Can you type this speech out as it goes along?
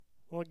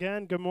Well,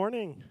 again, good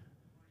morning.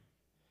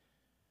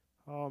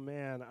 Oh,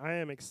 man, I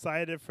am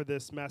excited for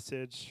this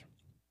message.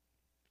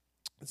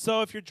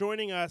 So, if you're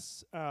joining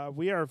us,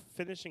 we are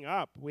finishing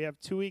up. We have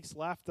 2 weeks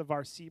left of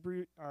our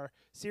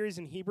series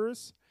in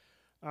Hebrews.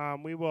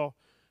 We will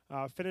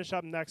finish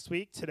up next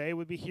week. Today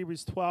would be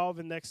Hebrews 12,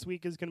 and next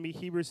week is going to be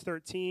Hebrews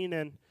 13.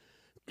 And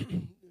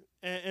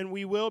and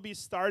we will be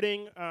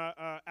starting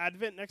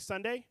Advent next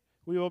Sunday.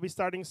 We will be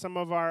starting some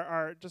of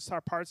our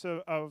parts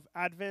of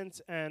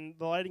Advent and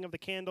the lighting of the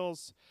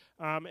candles.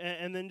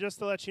 And then just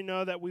to let you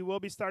know that we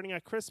will be starting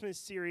a Christmas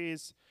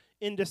series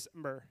in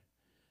December.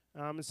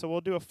 So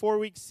we'll do a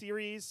 4-week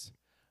series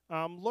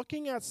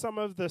looking at some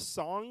of the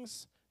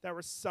songs that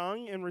were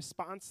sung in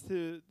response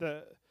to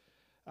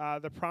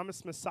the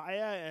promised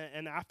Messiah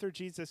and after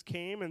Jesus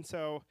came. And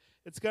so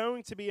it's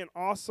going to be an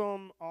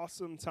awesome,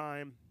 awesome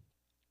time.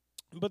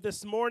 But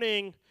this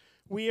morning,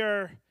 we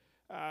are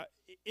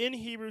in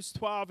Hebrews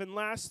 12, and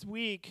last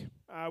week,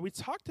 we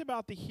talked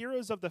about the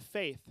heroes of the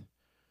faith.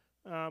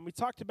 We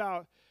talked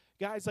about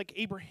guys like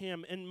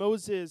Abraham and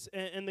Moses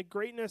and the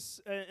greatness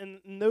and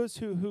those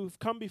who've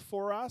come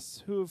before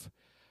us,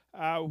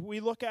 we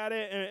look at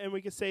it and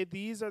we can say,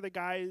 these are the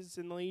guys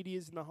and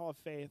ladies in the Hall of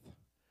Faith.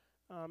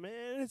 And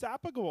it's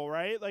applicable,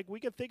 right? Like, we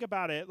could think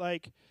about it.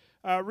 Like,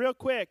 real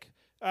quick,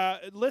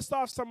 list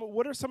off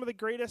what are some of the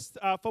greatest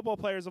football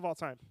players of all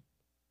time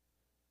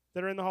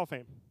that are in the Hall of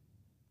Fame?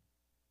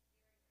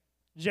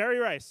 Jerry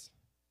Rice,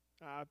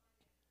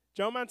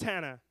 Joe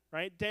Montana,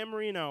 right? Dan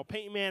Marino,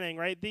 Peyton Manning,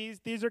 right?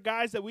 These are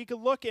guys that we could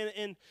look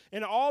in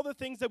all the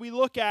things that we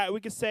look at, we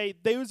could say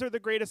those are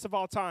the greatest of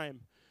all time.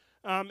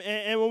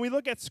 And when we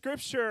look at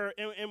Scripture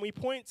and we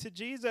point to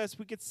Jesus,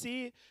 we could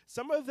see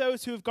some of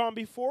those who have gone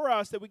before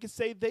us that we could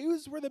say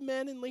those were the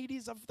men and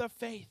ladies of the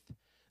faith.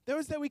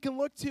 Those that we can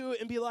look to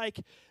and be like,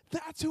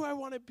 that's who I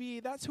want to be.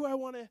 That's who I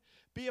want to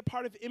be a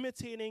part of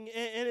imitating.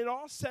 And it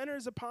all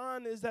centers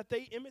upon is that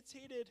they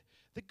imitated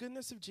the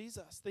goodness of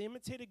Jesus. They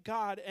imitated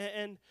God.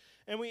 And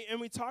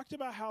we talked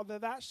about how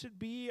that should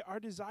be our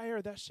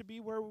desire. That should be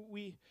where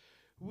we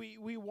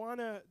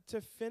want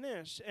to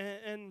finish.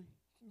 And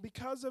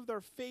because of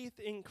their faith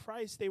in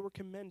Christ, they were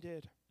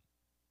commended.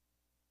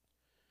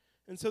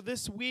 And so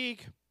this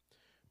week,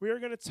 we are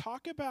going to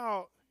talk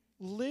about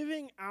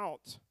living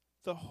out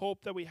the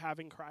hope that we have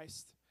in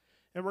Christ.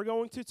 And we're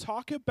going to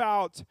talk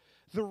about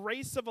the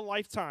race of a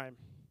lifetime.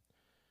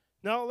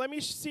 Now, let me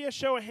see a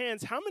show of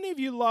hands. How many of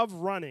you love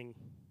running?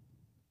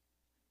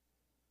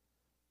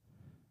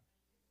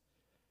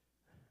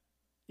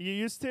 You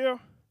used to?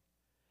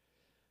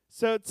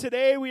 So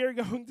today we are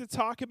going to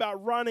talk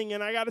about running,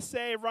 and I got to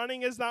say,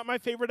 running is not my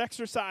favorite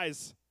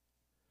exercise.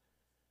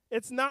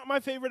 It's not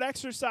my favorite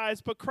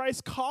exercise, but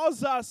Christ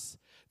calls us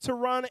to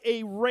run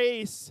a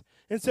race.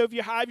 And so if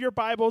you have your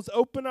Bibles,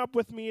 open up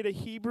with me to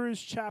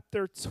Hebrews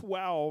chapter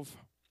 12.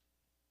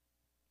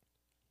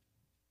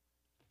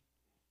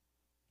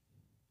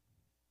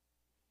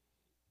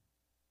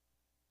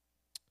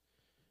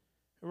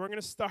 And we're going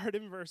to start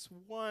in verse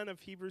 1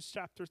 of Hebrews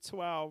chapter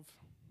 12.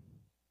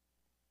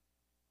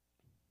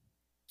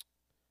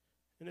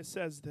 And it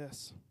says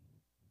this.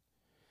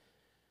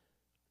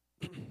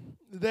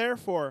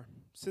 Therefore,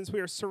 since we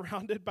are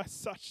surrounded by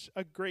such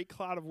a great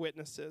cloud of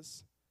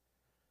witnesses,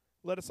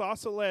 let us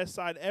also lay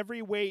aside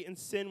every weight and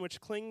sin which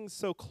clings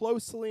so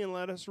closely, and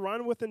let us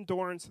run with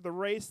endurance the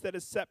race that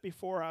is set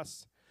before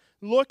us,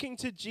 looking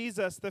to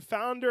Jesus, the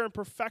founder and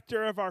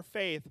perfecter of our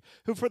faith,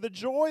 who for the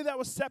joy that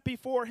was set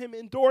before him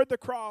endured the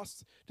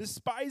cross,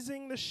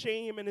 despising the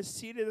shame, and is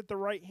seated at the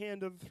right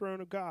hand of the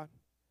throne of God.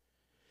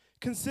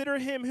 Consider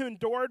him who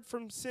endured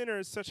from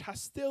sinners such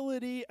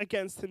hostility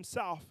against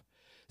himself,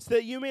 so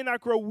that you may not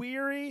grow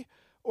weary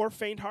or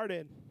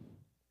faint-hearted.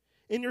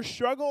 In your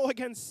struggle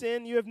against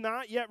sin, you have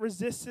not yet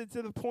resisted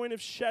to the point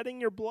of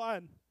shedding your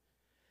blood.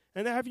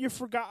 And have you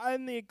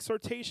forgotten the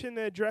exhortation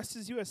that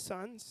addresses you as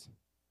sons?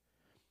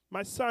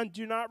 My son,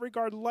 do not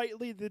regard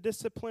lightly the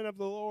discipline of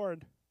the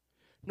Lord,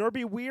 nor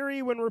be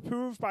weary when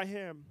reproved by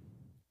him.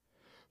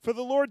 For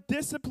the Lord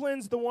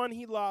disciplines the one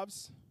he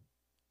loves,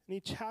 and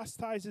he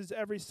chastises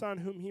every son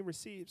whom he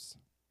receives.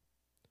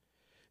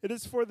 It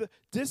is for the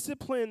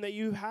discipline that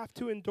you have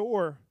to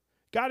endure.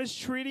 God is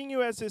treating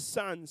you as his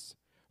sons.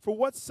 For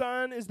what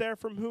son is there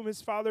from whom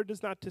his father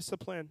does not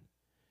discipline?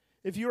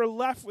 If you are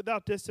left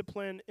without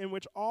discipline, in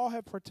which all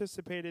have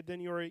participated,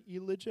 then you are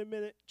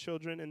illegitimate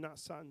children and not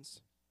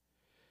sons.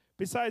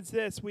 Besides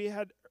this, we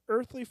had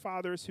earthly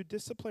fathers who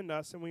disciplined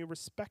us, and we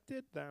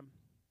respected them.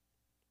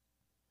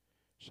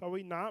 Shall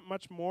we not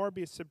much more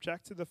be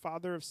subject to the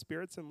Father of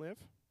spirits and live?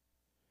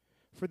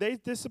 For they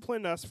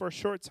disciplined us for a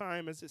short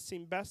time as it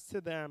seemed best to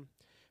them,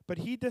 but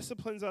he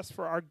disciplines us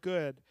for our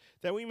good,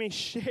 that we may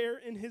share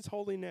in his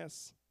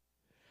holiness.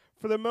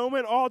 For the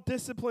moment, all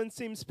discipline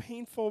seems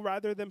painful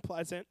rather than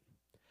pleasant,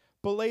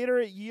 but later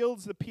it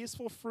yields the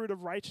peaceful fruit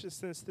of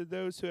righteousness to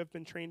those who have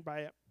been trained by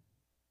it.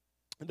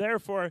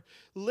 Therefore,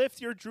 lift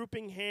your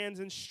drooping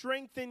hands and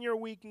strengthen your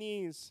weak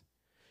knees,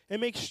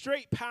 and make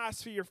straight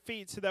paths for your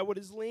feet, so that what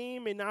is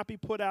lame may not be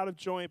put out of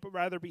joint, but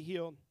rather be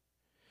healed.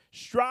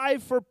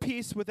 Strive for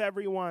peace with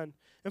everyone,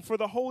 and for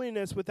the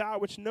holiness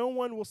without which no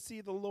one will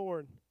see the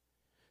Lord.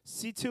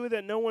 See to it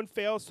that no one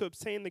fails to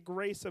obtain the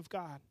grace of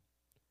God.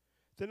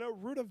 That no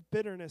root of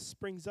bitterness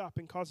springs up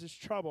and causes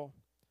trouble,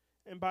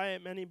 and by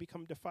it many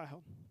become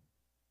defiled.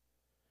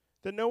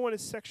 That no one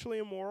is sexually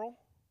immoral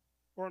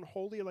or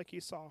unholy like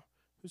Esau,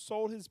 who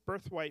sold his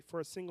birthright for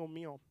a single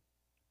meal.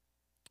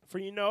 For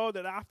you know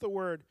that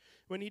afterward,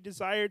 when he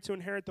desired to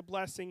inherit the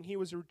blessing, he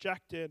was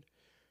rejected.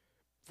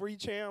 For he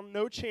found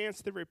no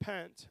chance to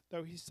repent,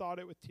 though he sought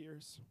it with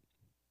tears.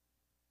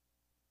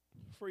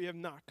 For you have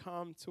not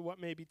come to what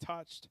may be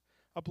touched,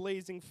 a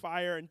blazing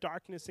fire and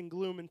darkness and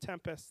gloom and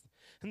tempest,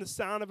 and the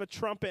sound of a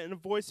trumpet and a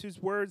voice whose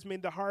words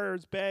made the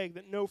hearers beg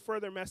that no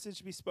further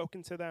message be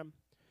spoken to them.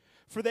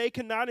 For they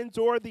could not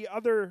endure the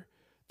other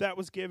that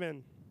was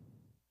given.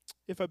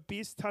 If a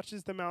beast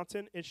touches the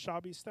mountain, it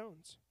shall be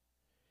stones.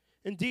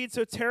 Indeed,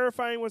 so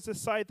terrifying was the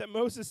sight that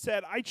Moses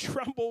said, I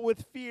tremble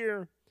with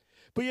fear.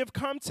 But you have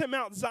come to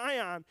Mount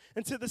Zion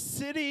and to the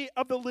city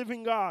of the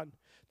living God,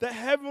 the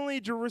heavenly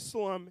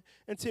Jerusalem,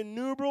 and to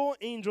innumerable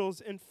angels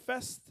in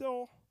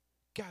festal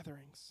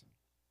gatherings.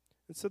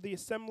 And so the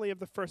assembly of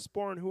the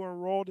firstborn who are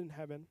enrolled in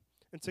heaven,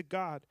 and to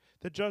God,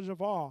 the judge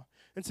of all,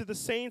 and to the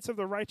saints of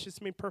the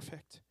righteous made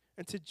perfect,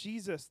 and to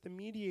Jesus, the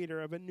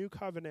mediator of a new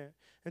covenant,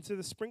 and to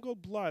the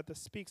sprinkled blood that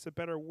speaks a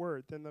better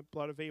word than the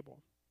blood of Abel.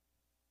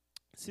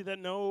 See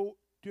that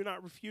do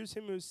not refuse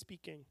him who is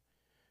speaking,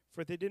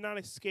 for they did not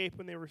escape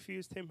when they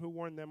refused him who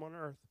warned them on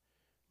earth.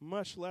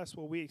 Much less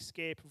will we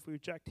escape if we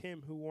reject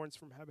him who warns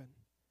from heaven.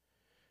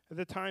 At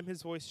the time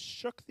his voice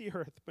shook the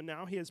earth, but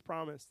now he has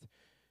promised,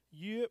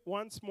 you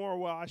once more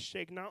will I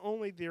shake not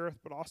only the earth,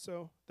 but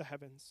also the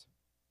heavens.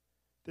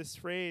 This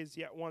phrase,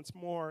 yet once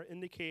more,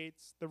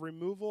 indicates the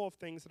removal of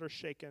things that are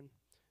shaken,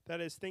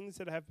 that is, things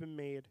that have been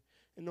made,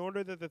 in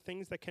order that the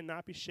things that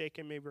cannot be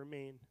shaken may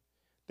remain.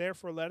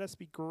 Therefore, let us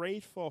be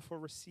grateful for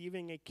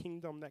receiving a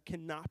kingdom that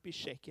cannot be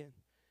shaken,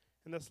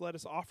 and thus let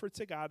us offer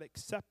to God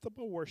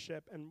acceptable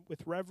worship and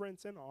with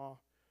reverence and awe,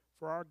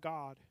 for our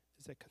God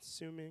is a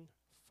consuming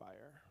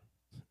fire.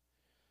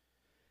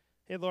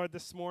 Hey, Lord,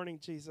 this morning,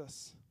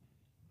 Jesus,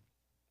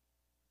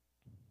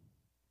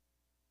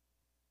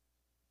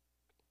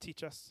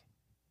 teach us,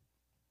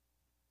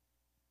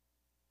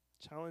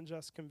 challenge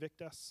us,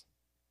 convict us,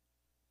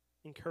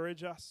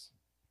 encourage us.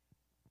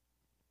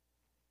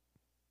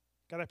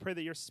 God, I pray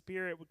that your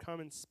Spirit would come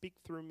and speak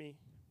through me.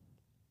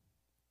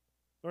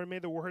 Lord, may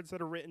the words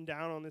that are written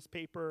down on this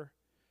paper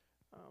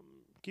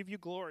give you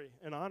glory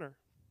and honor.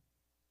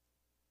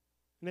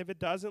 And if it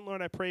doesn't,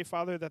 Lord, I pray,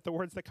 Father, that the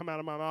words that come out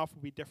of my mouth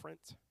will be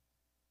different.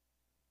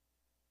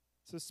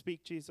 So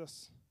speak,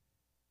 Jesus.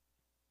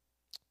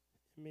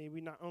 May we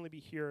not only be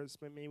hearers,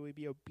 but may we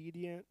be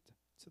obedient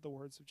to the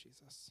words of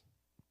Jesus.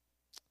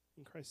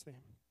 In Christ's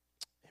name,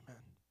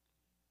 amen.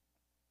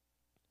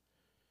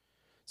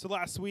 So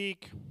last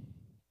week,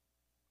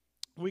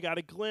 we got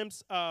a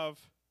glimpse of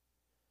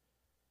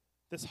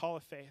this hall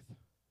of faith,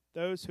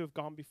 those who have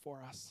gone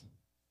before us.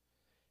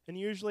 And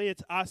usually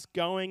it's us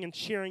going and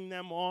cheering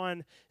them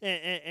on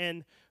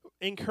and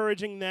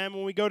encouraging them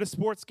when we go to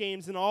sports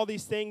games and all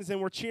these things,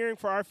 and we're cheering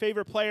for our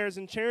favorite players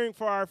and cheering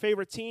for our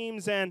favorite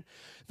teams, and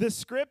the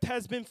script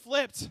has been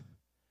flipped.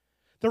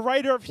 The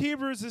writer of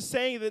Hebrews is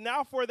saying that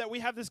now for that we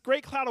have this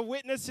great cloud of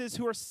witnesses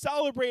who are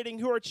celebrating,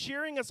 who are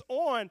cheering us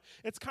on.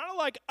 It's kind of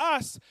like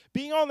us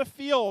being on the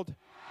field,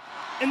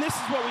 and this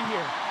is what we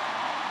hear.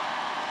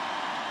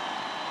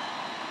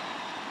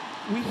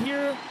 We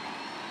hear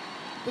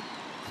the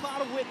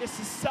cloud of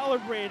witnesses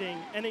celebrating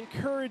and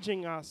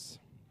encouraging us.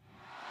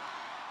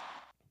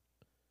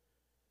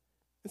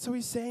 And so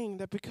he's saying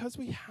that because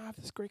we have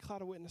this great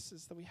cloud of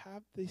witnesses, that we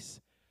have the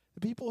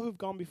people who have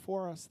gone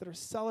before us that are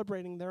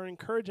celebrating, they're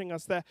encouraging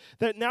us, that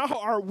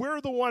now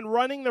we're the one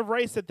running the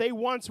race that they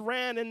once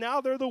ran, and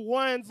now they're the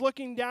ones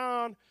looking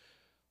down,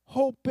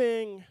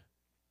 hoping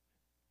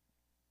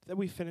that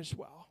we finish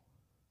well.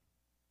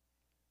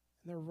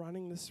 And they're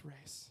running this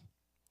race.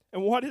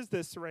 And what is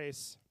this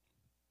race?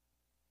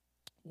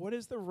 What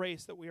is the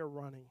race that we are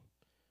running?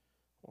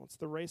 Well, it's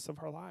the race of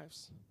our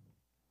lives.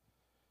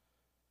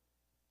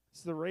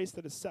 It's the race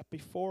that is set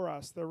before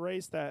us, the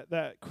race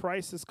that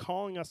Christ is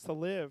calling us to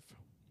live.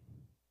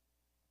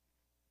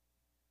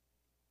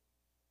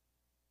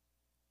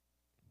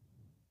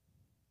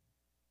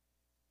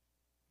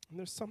 And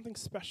there's something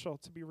special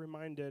to be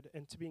reminded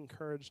and to be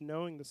encouraged,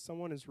 knowing that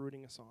someone is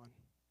rooting us on.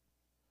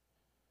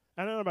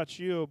 I don't know about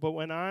you, but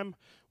when I'm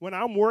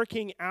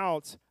working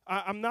out,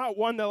 I'm not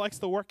one that likes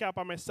to work out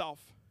by myself.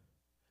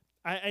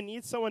 I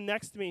need someone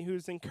next to me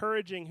who's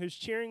encouraging, who's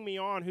cheering me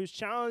on, who's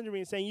challenging me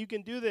and saying, you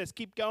can do this,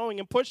 keep going,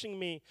 and pushing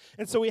me.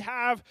 And so we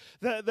have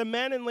the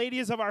men and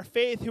ladies of our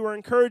faith who are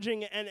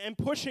encouraging and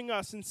pushing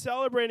us and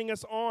celebrating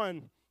us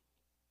on.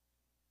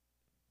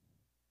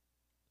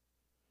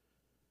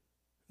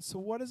 So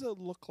what does it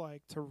look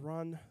like to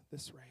run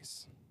this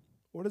race?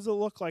 What does it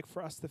look like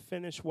for us to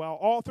finish well?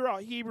 All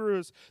throughout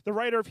Hebrews, the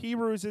writer of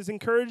Hebrews is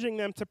encouraging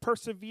them to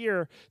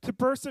persevere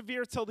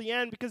till the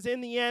end, because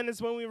in the end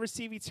is when we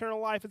receive eternal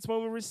life. It's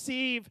when we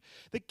receive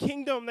the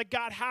kingdom that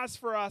God has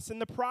for us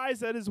and the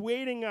prize that is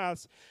waiting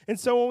us. And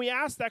so when we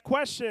ask that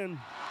question,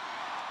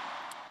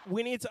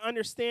 we need to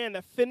understand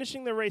that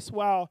finishing the race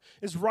well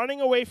is running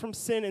away from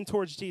sin and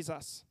towards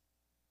Jesus.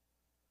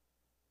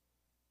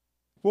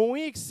 When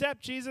we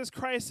accept Jesus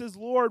Christ as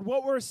Lord,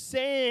 what we're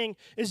saying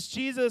is,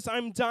 Jesus,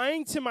 I'm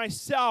dying to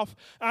myself.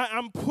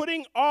 I'm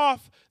putting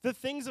off the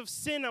things of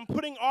sin. I'm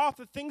putting off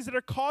the things that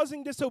are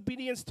causing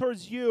disobedience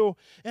towards you,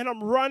 and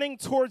I'm running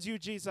towards you,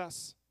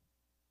 Jesus.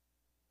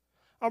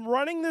 I'm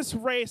running this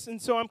race,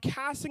 and so I'm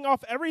casting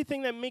off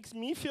everything that makes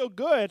me feel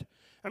good.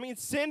 I mean,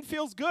 sin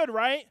feels good,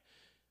 right?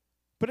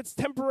 But it's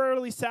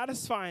temporarily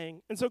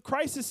satisfying. And so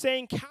Christ is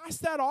saying,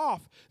 cast that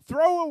off.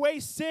 Throw away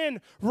sin.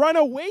 Run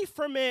away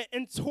from it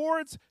and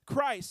towards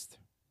Christ.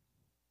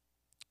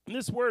 And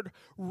this word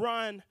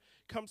run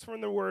comes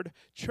from the word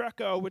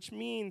treko, which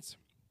means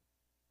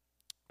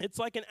it's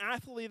like an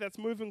athlete that's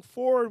moving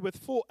forward with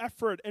full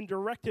effort and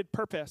directed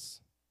purpose.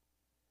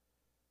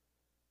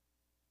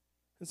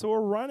 And so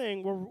we're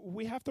running.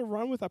 We have to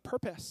run with a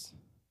purpose.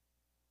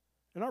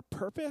 And our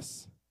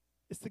purpose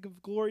is to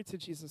give glory to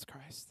Jesus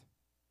Christ.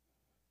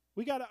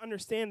 We got to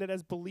understand that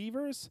as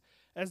believers,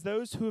 as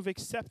those who have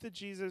accepted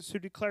Jesus, who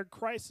declared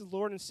Christ as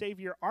Lord and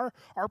Savior, our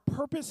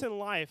purpose in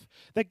life,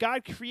 that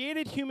God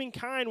created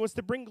humankind, was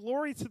to bring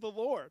glory to the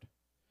Lord.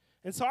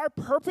 And so our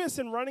purpose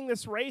in running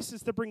this race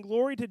is to bring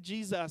glory to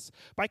Jesus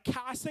by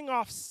casting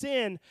off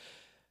sin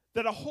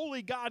that a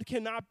holy God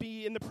cannot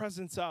be in the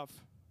presence of.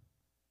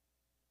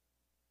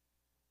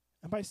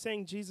 And by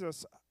saying,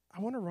 Jesus, I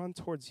want to run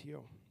towards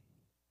you.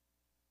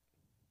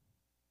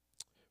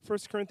 1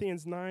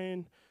 Corinthians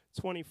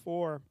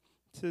 9:24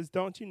 says,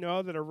 don't you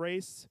know that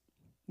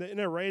in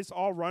a race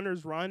all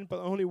runners run, but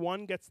only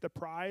one gets the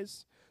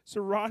prize?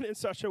 So run in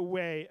such a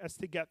way as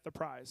to get the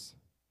prize.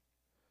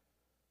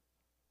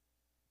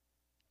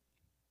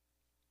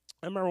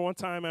 I remember one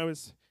time I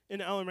was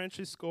in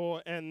elementary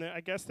school, and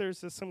I guess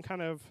there's some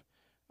kind of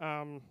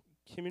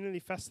community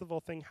festival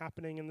thing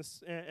happening, and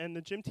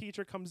the gym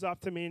teacher comes up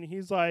to me, and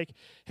he's like,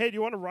 hey, do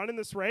you want to run in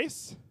this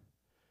race?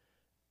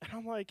 And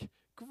I'm like,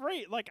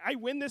 great, like I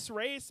win this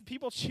race,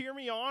 people cheer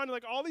me on,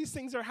 like all these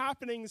things are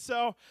happening.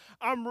 So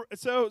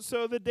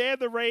so the day of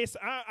the race,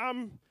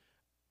 I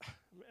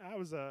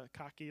was a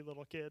cocky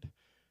little kid,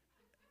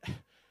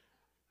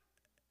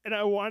 and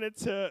I wanted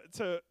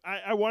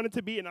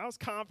to beat, and I was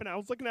confident. I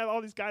was looking at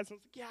all these guys, and I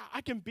was like, yeah, I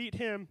can beat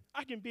him,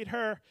 I can beat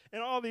her,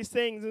 and all these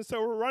things. And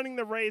so we're running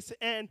the race,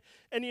 and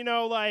you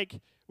know, like,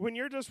 when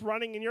you're just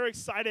running and you're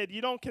excited, you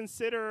don't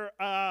consider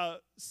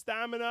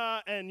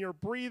stamina and your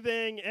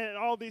breathing and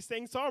all these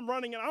things. So I'm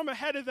running, and I'm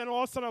ahead of them, and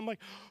all of a sudden I'm like,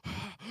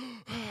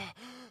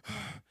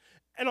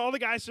 and all the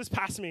guys just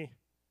passed me.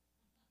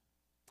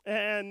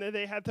 And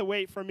they had to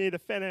wait for me to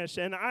finish,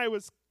 and I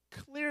was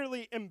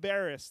clearly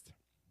embarrassed.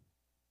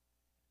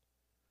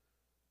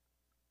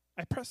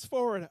 I pressed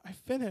forward, I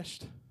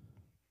finished.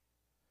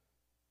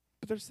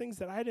 But there's things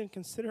that I didn't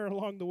consider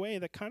along the way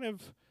that kind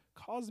of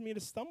caused me to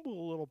stumble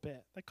a little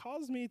bit, that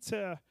caused me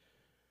to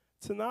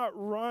not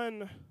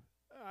run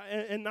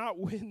and not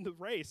win the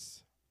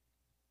race.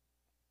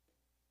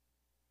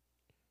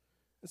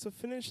 And so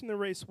finishing the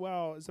race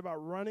well is about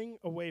running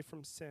away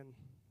from sin.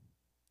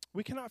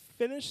 We cannot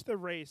finish the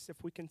race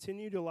if we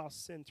continue to allow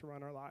sin to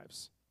run our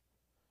lives.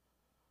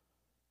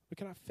 We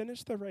cannot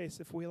finish the race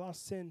if we allow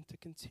sin to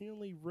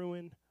continually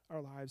ruin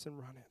our lives and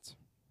run it.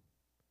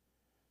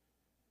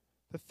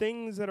 The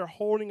things that are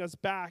holding us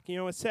back, you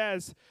know, it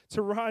says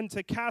to run,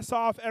 to cast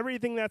off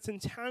everything that's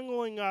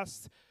entangling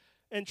us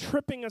and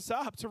tripping us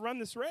up to run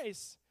this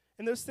race.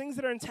 And those things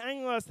that are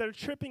entangling us, that are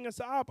tripping us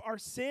up, are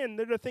sin.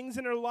 They're the things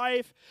in our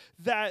life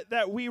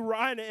that we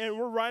run, and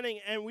we're running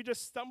and we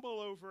just stumble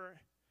over.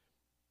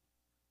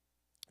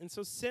 And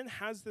so sin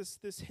has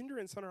this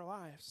hindrance on our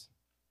lives.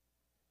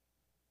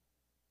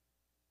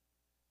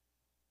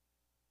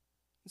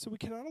 And so we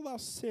cannot allow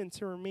sin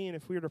to remain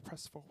if we are to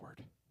press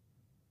forward.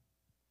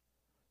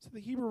 So the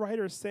Hebrew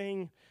writer is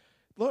saying,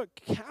 look,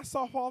 cast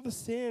off all the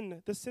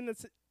sin that's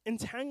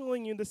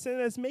entangling you, the sin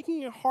that's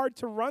making it hard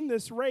to run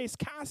this race.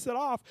 Cast it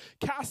off,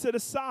 cast it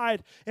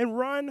aside, and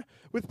run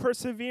with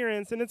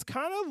perseverance. And it's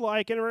kind of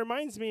like, and it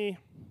reminds me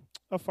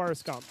of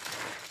Forrest Gump.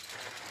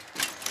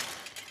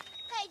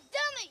 Hey,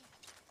 dummy!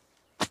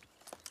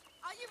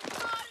 Are you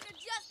retarded or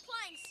just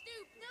plain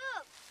stupid?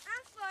 Look,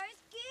 I'm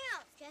Forrest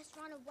Gump. Just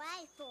run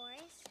away,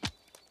 Forrest.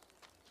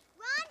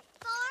 Run,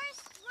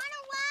 Forrest! Run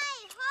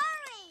away!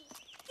 Hurry!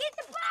 Get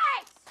the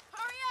bikes!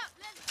 Hurry up,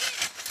 let's get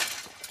it!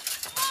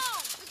 Come on!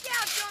 Look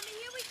out, dummy,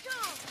 here we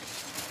come!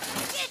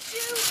 Get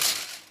you!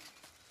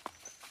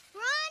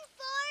 Run,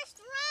 Forrest,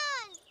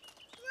 run!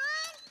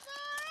 Run,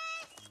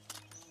 Forrest!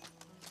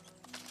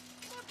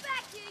 We're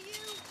back here,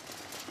 you!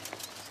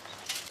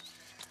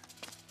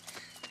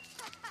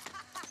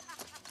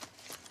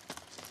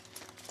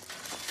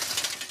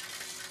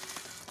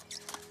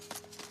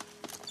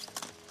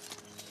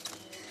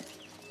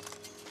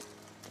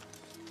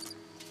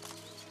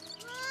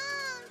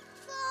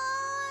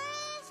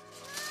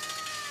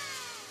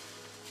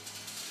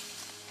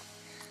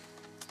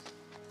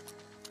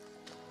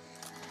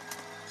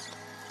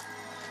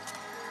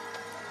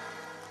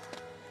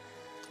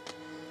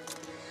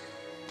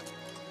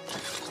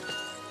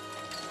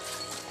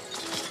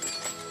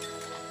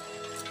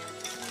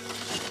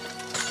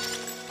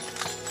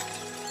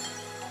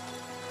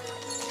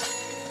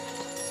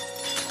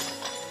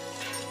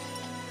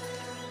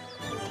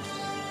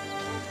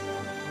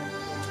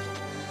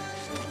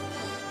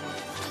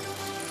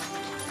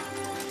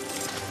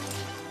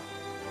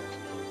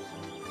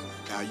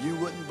 Now, you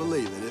wouldn't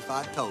believe it if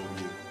I told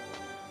you.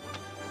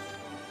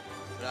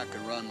 But I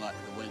could run like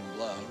the wind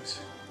blows.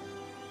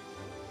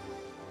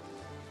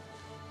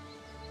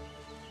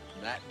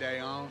 From that day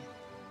on,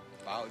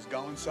 if I was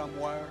going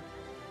somewhere,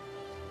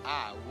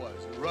 I was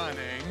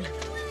running.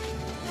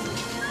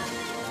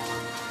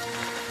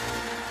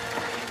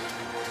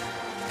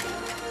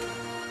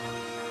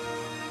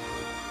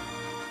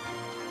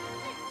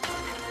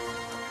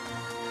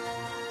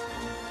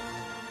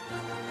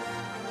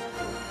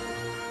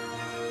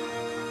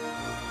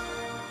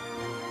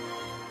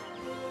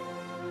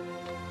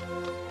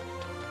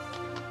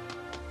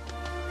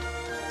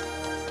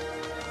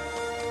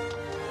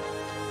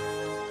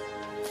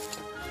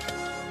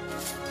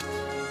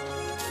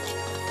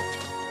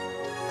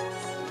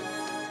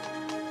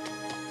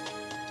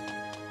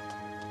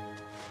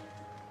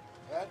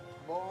 That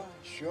boy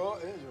sure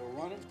is a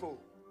running fool.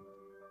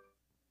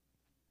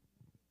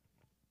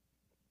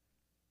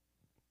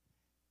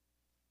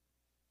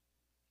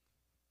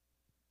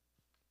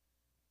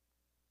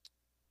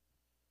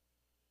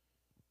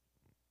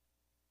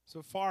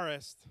 So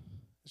Forrest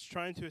is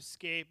trying to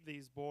escape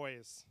these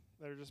boys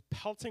that are just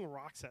pelting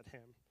rocks at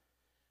him.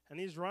 And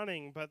he's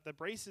running, but the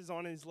braces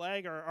on his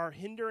leg are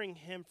hindering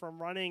him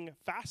from running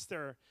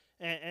faster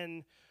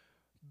and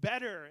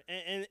better.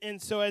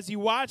 And so as you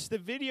watch the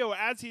video,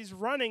 as he's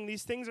running,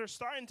 these things are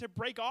starting to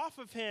break off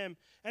of him.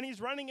 And he's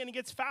running, and he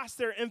gets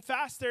faster and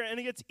faster, and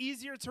it gets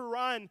easier to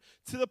run,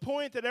 to the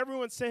point that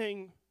everyone's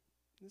saying,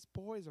 this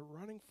boy is a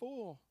running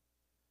fool.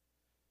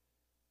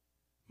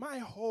 My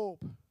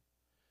hope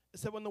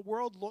is that when the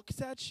world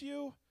looks at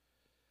you,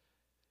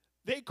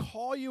 they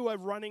call you a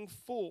running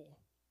fool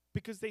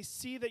because they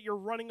see that you're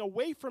running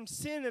away from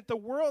sin that the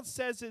world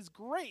says is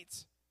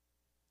great,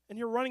 and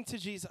you're running to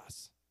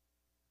Jesus.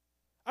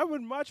 I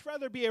would much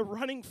rather be a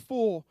running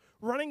fool,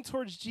 running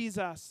towards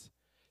Jesus,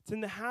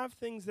 than to have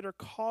things that are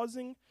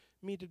causing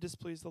me to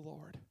displease the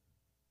Lord.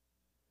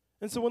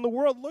 And so when the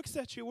world looks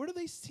at you, what are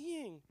they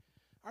seeing?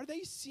 Are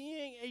they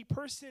seeing a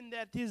person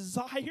that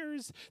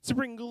desires to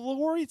bring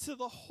glory to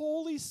the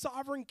holy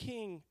sovereign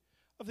King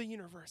of the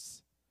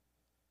universe?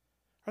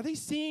 Are they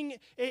seeing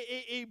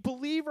a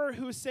believer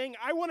who is saying,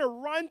 I want to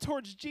run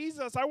towards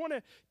Jesus. I want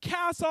to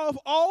cast off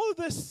all of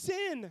the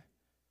sin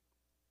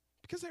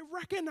because I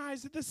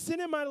recognize that the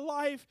sin in my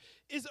life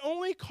is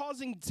only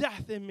causing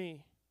death in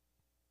me.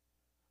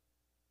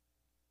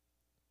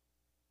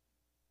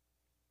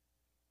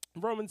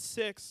 Romans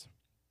 6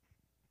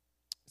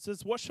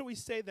 says, what shall we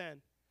say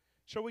then?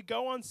 Shall we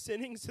go on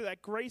sinning so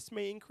that grace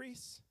may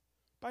increase?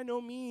 By no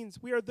means.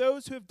 We are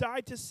those who have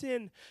died to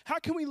sin. How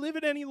can we live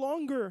it any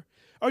longer?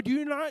 Or do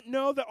you not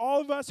know that all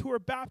of us who were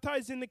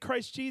baptized into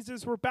Christ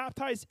Jesus were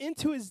baptized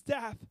into his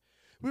death?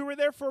 We were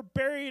therefore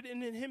buried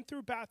in him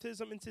through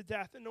baptism into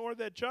death, in order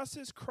that just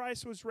as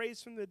Christ was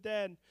raised from the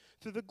dead,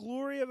 through the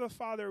glory of the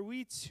Father,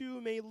 we too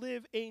may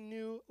live a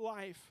new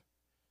life.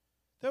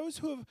 Those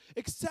who have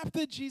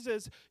accepted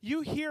Jesus,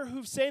 you here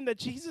who've saying that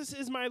Jesus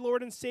is my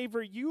Lord and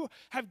Savior, you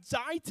have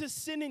died to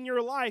sin in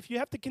your life. You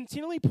have to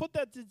continually put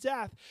that to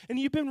death. And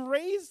you've been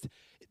raised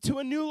to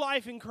a new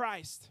life in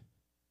Christ.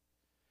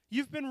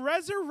 You've been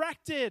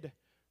resurrected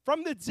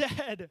from the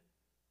dead.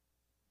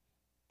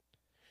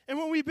 And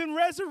when we've been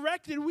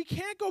resurrected, we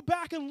can't go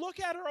back and look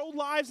at our old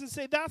lives and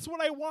say, that's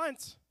what I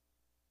want.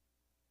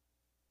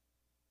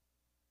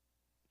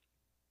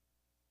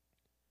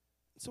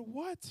 So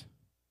what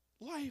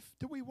life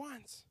do we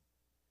want?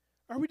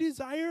 Are we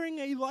desiring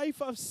a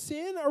life of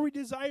sin? Are we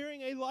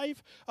desiring a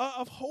life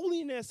of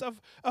holiness,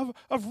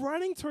 of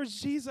running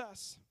towards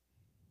Jesus?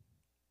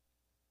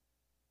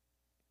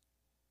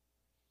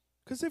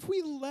 Because if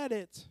we let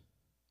it,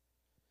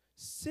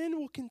 sin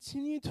will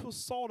continue to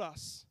assault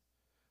us,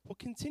 will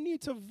continue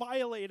to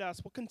violate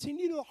us, will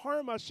continue to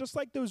harm us, just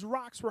like those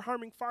rocks were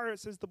harming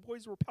Forrest as the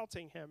boys were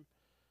pelting him.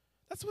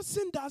 That's what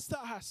sin does to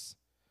us.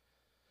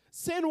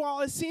 Sin,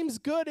 while it seems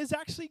good, is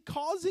actually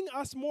causing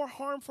us more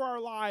harm for our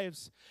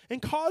lives and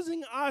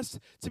causing us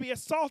to be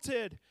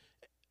assaulted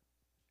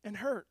and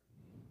hurt.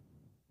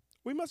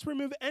 We must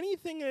remove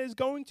anything that is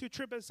going to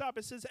trip us up.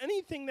 It says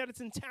anything that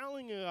is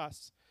entangling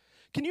us.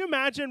 Can you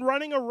imagine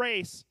running a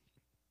race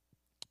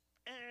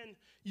and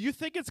you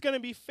think it's going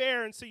to be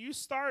fair, and so you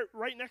start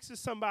right next to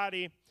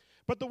somebody,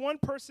 but the one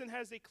person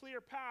has a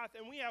clear path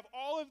and we have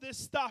all of this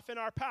stuff in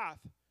our path?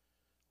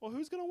 Well,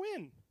 who's going to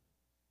win?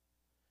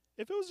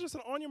 If it was just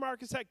an on your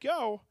mark, set,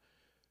 go,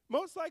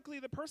 most likely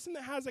the person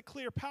that has a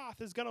clear path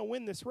is going to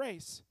win this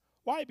race.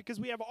 Why? Because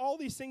we have all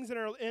these things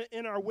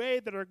in our way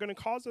that are going to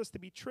cause us to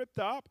be tripped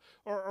up,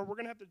 or we're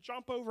going to have to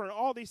jump over and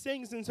all these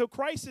things. And so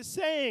Christ is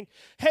saying,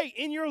 hey,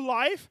 in your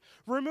life,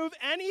 remove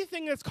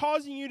anything that's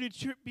causing you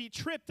to be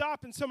tripped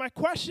up. And so my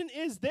question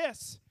is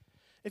this.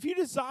 If you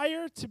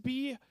desire to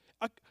be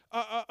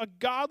a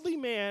godly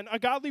man, a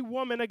godly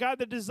woman, a God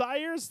that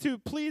desires to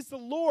please the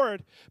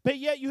Lord, but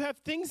yet you have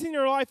things in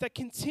your life that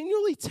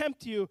continually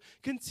tempt you,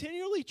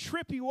 continually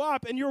trip you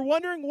up, and you're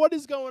wondering what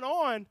is going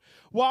on.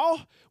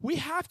 Well, we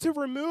have to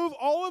remove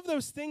all of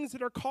those things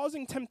that are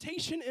causing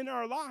temptation in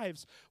our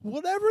lives,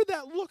 whatever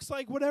that looks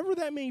like, whatever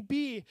that may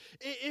be.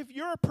 If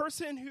you're a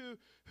person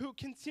who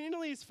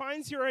continually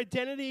finds your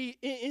identity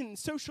in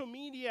social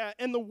media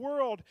and the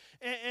world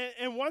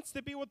and wants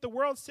to be what the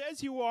world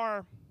says you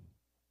are,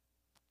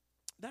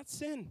 that's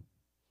sin.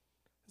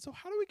 And so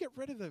how do we get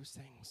rid of those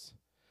things?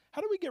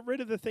 How do we get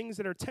rid of the things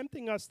that are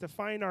tempting us to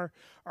find our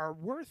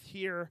worth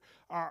here,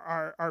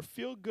 our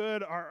feel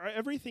good, our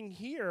everything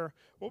here?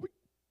 Well,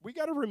 we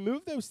got to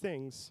remove those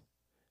things.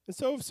 And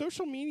so if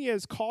social media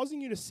is causing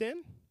you to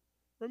sin,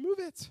 remove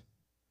it.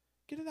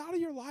 Get it out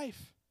of your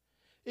life.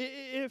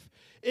 If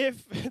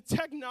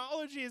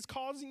technology is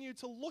causing you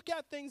to look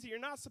at things that you're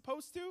not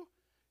supposed to,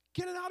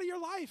 get it out of your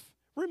life.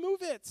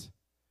 Remove it.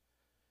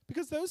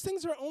 Because those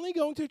things are only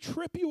going to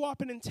trip you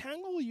up and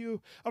entangle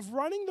you of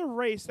running the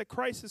race that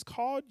Christ has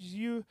called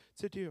you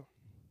to do.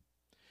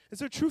 And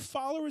so true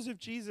followers of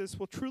Jesus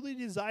will truly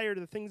desire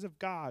the things of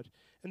God,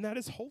 and that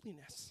is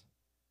holiness.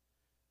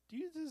 Do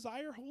you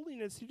desire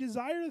holiness? Do you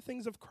desire the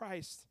things of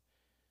Christ?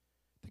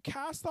 To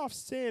cast off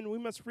sin, we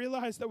must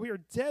realize that we are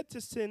dead to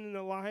sin and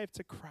alive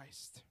to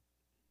Christ.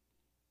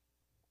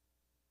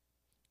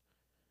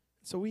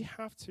 So we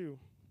have to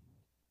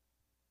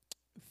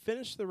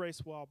finish the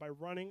race well by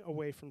running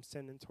away from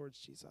sin and towards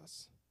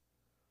Jesus.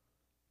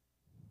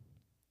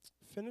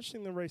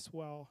 Finishing the race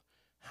well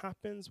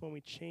happens when we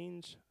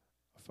change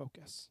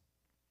focus.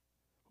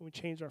 When we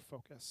change our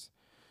focus.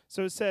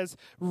 So it says,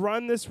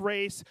 run this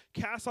race,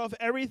 cast off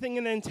everything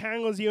that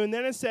entangles you. And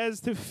then it says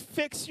to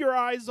fix your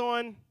eyes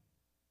on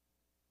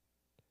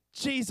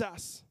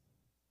Jesus.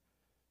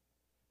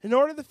 In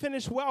order to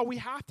finish well, we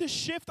have to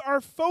shift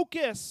our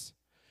focus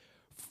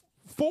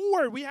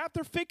forward. We have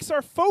to fix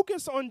our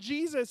focus on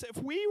Jesus.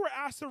 If we were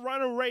asked to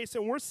run a race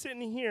and we're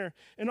sitting here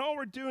and all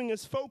we're doing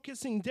is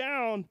focusing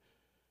down,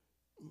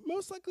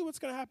 most likely what's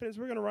going to happen is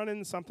we're going to run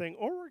into something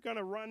or we're going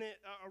to run it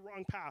a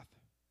wrong path.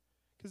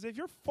 Because if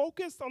you're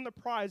focused on the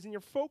prize and you're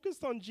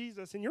focused on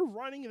Jesus and you're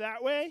running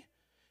that way,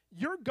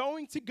 you're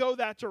going to go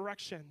that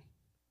direction.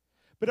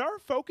 But our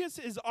focus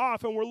is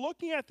off and we're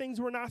looking at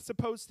things we're not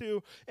supposed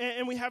to,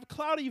 and we have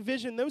cloudy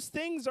vision. Those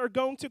things are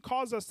going to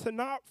cause us to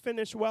not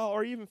finish well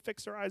or even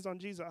fix our eyes on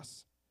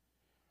Jesus.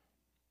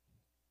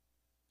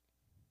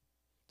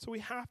 So we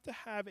have to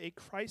have a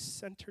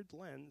Christ-centered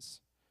lens.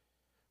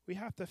 We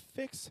have to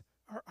fix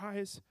our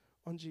eyes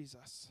on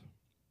Jesus.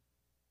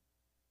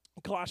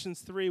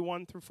 Colossians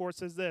 3:1-4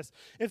 says this,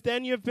 if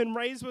then you have been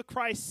raised with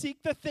Christ,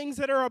 seek the things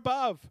that are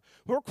above,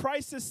 where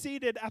Christ is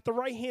seated at the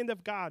right hand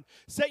of God.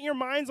 Set your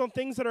minds on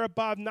things that are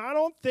above, not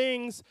on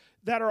things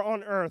that are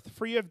on earth.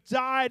 For you have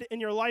died, and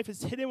your life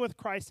is hidden with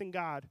Christ in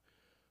God.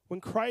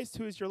 When Christ,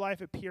 who is your life,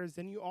 appears,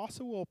 then you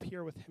also will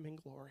appear with him in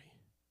glory.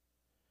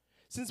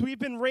 Since we've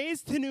been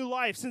raised to new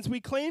life, since we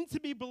claim to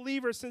be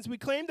believers, since we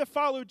claim to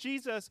follow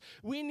Jesus,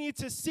 we need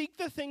to seek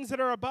the things that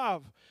are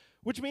above.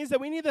 Which means that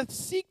we need to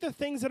seek the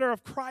things that are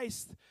of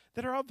Christ,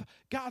 that are of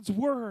God's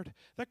word,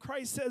 that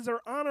Christ says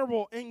are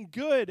honorable and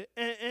good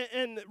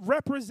and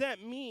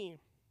represent me.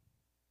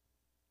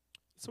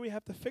 So we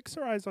have to fix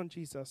our eyes on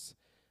Jesus,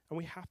 and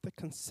we have to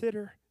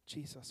consider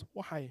Jesus.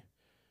 Why?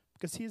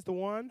 Because he's the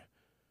one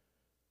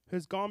who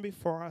has gone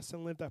before us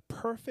and lived a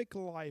perfect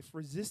life,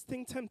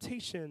 resisting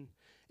temptation,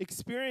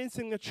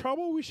 experiencing the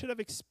trouble we should have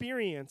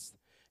experienced,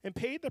 and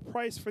paid the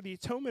price for the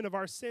atonement of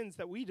our sins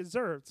that we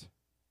deserved.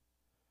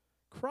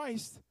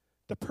 Christ,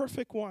 the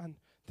perfect one,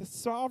 the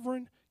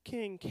sovereign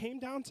king, came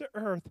down to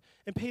earth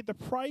and paid the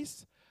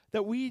price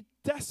that we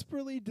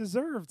desperately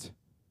deserved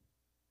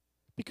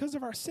because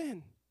of our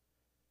sin.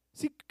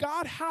 See,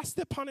 God has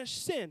to punish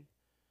sin.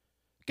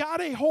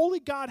 God, a holy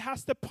God,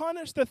 has to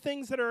punish the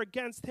things that are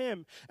against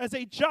him. As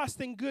a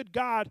just and good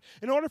God,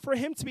 in order for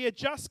him to be a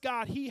just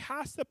God, he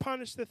has to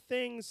punish the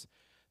things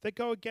that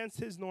go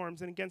against his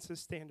norms and against his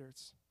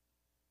standards.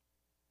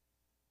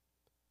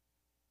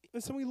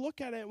 And so we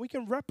look at it and we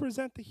can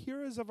represent the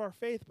heroes of our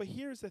faith, but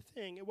here's the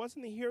thing. It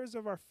wasn't the heroes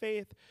of our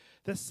faith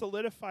that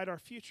solidified our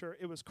future.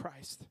 It was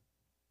Christ.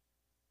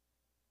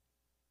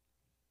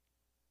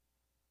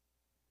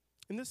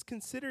 And this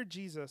consider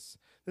Jesus,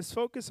 this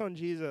focus on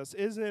Jesus,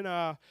 isn't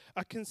a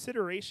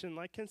consideration.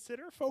 Like,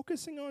 consider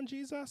focusing on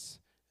Jesus.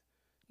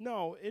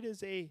 No, it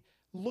is a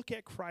look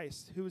at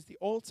Christ, who is the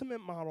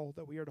ultimate model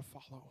that we are to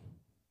follow.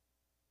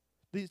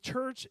 The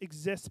church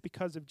exists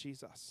because of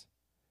Jesus.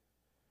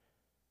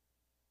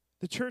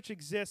 The church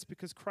exists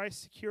because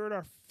Christ secured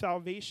our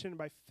salvation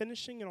by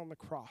finishing it on the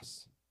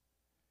cross.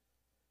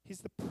 He's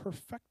the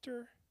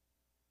perfecter,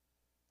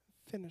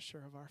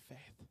 finisher of our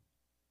faith.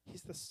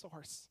 He's the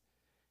source.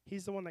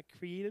 He's the one that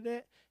created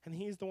it, and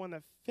he's the one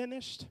that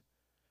finished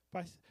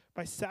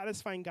by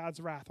satisfying God's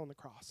wrath on the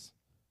cross.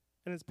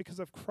 And it's because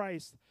of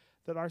Christ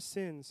that our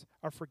sins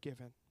are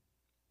forgiven.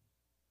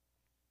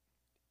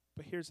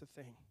 But here's the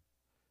thing.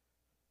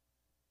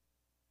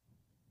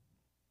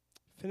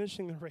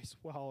 finishing the race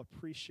well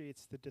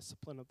appreciates the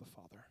discipline of the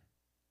Father.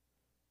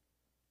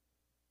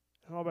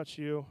 I don't know about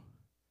you,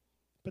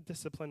 but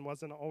discipline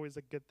wasn't always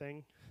a good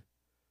thing.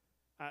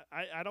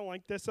 I don't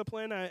like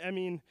discipline. I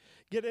mean,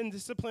 getting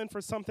discipline for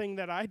something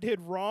that I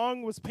did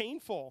wrong was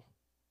painful.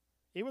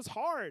 It was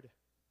hard.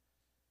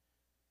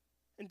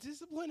 And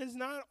discipline is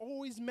not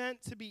always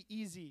meant to be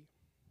easy.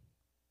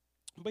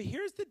 But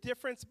here's the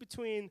difference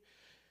between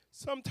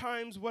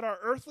sometimes what our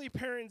earthly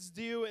parents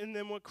do and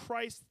then what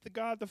Christ, the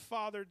God the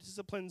Father,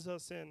 disciplines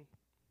us in.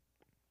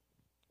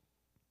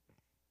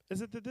 Is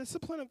that the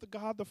discipline of the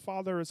God the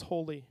Father is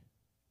holy.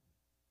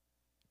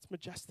 It's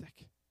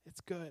majestic.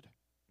 It's good.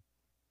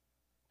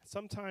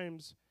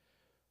 Sometimes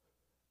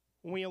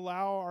when we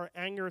allow our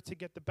anger to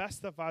get the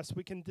best of us,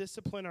 we can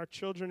discipline our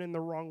children in the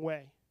wrong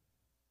way.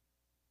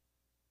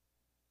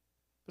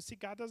 But see,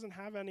 God doesn't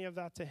have any of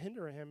that to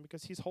hinder him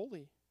because he's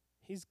holy.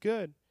 He's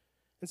good.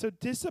 And so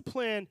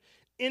discipline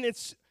in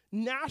its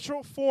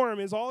natural form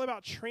is all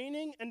about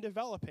training and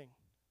developing.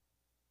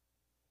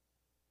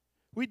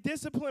 We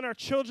discipline our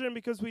children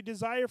because we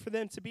desire for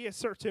them to be a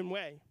certain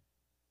way.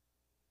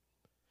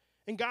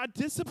 And God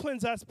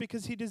disciplines us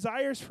because he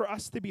desires for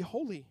us to be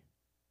holy.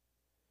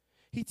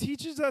 He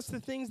teaches us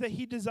the things that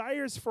he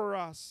desires for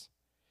us.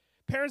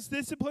 Parents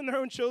discipline their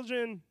own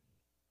children,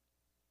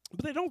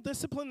 but they don't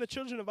discipline the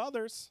children of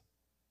others.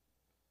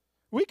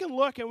 We can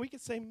look and we can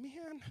say,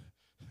 man,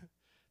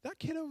 that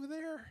kid over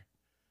there,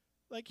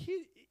 like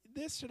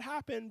this should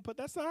happen, but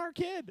that's not our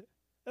kid.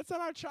 That's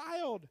not our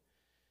child.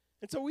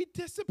 And so we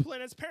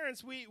discipline as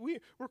parents.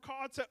 We're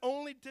called to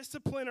only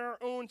discipline our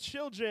own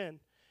children.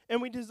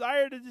 And we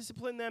desire to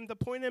discipline them, to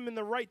point them in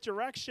the right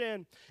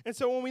direction. And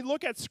so when we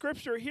look at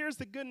Scripture, here's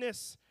the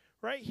goodness,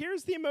 right?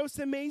 Here's the most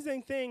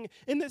amazing thing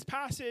in this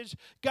passage.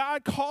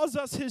 God calls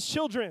us his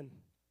children.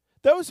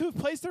 Those who have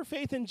placed their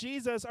faith in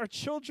Jesus are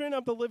children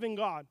of the living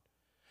God.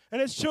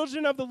 And as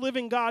children of the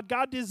living God,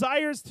 God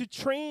desires to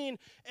train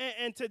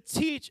and to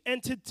teach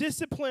and to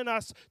discipline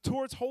us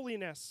towards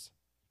holiness.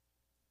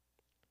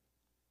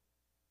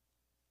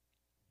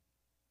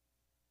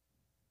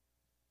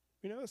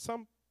 You know,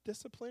 some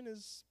discipline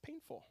is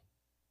painful.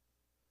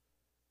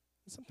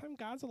 And sometimes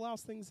God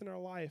allows things in our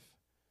life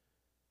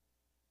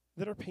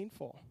that are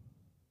painful.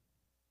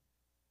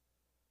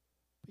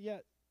 But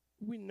yet,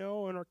 we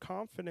know and are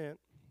confident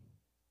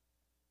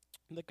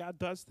that God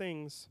does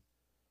things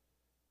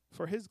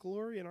for his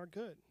glory and our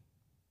good.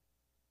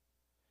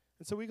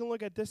 And so we can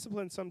look at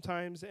discipline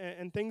sometimes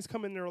and things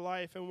come into our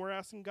life and we're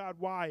asking God,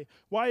 why?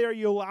 Why are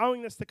you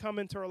allowing this to come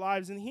into our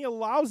lives? And he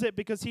allows it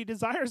because he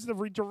desires to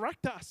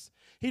redirect us.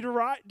 He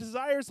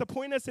desires to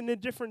point us in a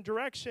different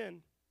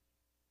direction.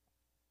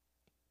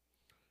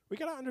 We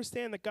got to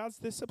understand that God's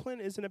discipline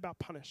isn't about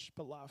punish,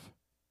 but love.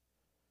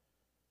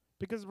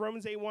 Because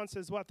Romans 8:1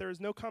 says what? There is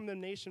no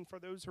condemnation for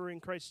those who are in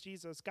Christ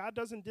Jesus. God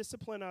doesn't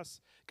discipline us.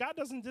 God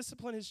doesn't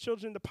discipline his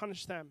children to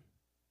punish them.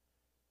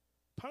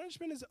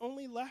 Punishment is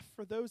only left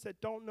for those that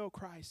don't know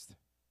Christ.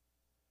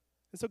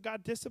 And so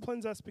God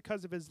disciplines us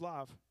because of his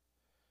love.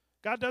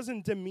 God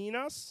doesn't demean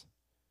us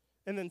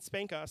and then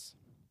spank us.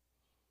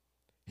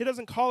 He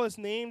doesn't call us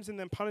names and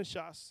then punish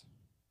us.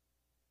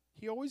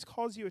 He always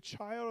calls you a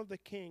child of the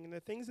King, and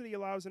the things that he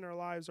allows in our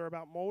lives are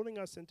about molding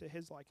us into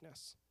his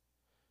likeness.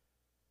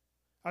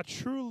 A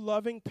true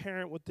loving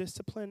parent will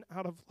discipline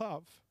out of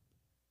love.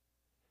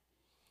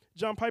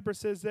 John Piper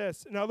says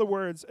this, in other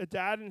words, a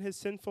dad in his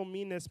sinful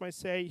meanness might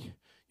say,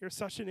 you're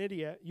such an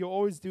idiot, you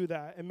always do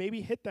that, and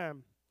maybe hit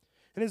them.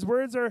 And his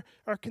words are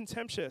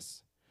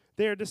contemptuous.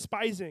 They are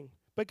despising.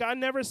 But God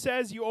never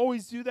says, you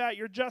always do that,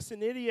 you're just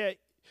an idiot,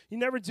 you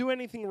never do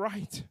anything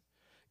right.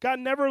 God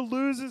never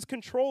loses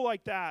control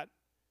like that.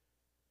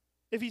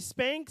 If he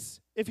spanks,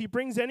 if he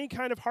brings any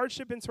kind of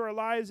hardship into our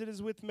lives, it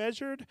is with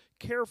measured,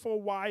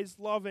 careful, wise,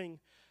 loving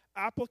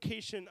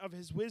application of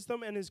his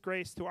wisdom and his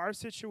grace to our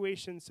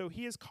situation. So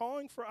he is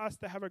calling for us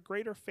to have a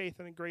greater faith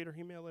and a greater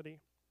humility.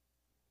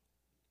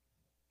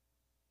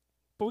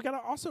 But we got to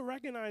also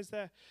recognize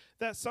that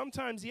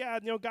sometimes,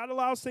 God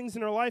allows things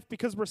in our life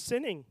because we're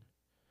sinning.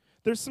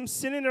 There's some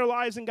sin in our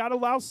lives, and God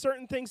allows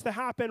certain things to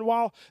happen.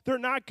 While they're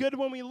not good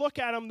when we look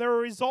at them, they're a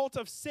result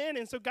of sin.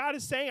 And so God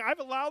is saying, I've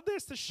allowed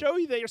this to show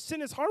you that your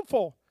sin is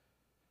harmful.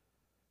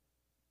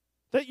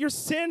 That your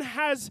sin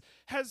has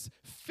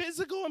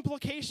physical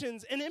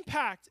implications and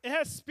impact. It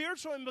has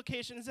spiritual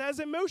implications. It has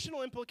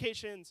emotional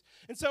implications.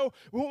 And so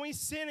when we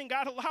sin and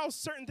God allows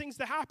certain things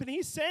to happen,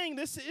 he's saying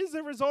this is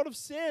a result of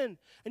sin,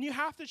 and you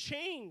have to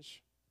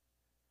change.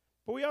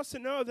 But we also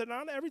know that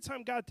not every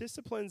time God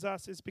disciplines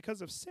us is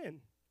because of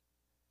sin,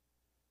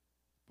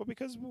 but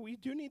because we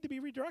do need to be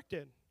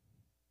redirected.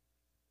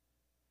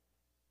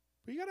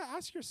 But you got to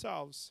ask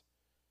yourselves,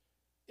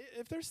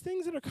 if there's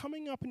things that are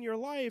coming up in your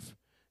life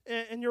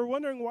and you're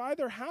wondering why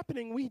they're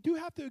happening, we do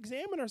have to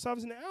examine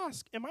ourselves and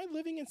ask, am I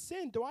living in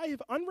sin? Do I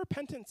have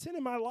unrepentant sin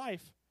in my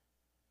life?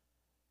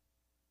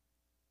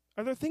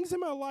 Are there things in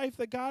my life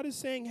that God is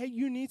saying, hey,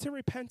 you need to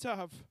repent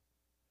of?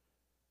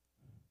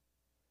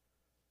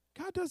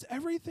 God does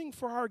everything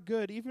for our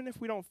good, even if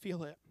we don't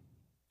feel it.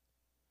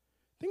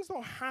 Things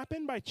don't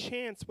happen by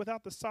chance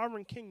without the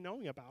sovereign king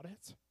knowing about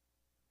it.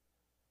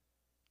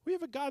 We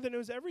have a God that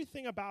knows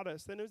everything about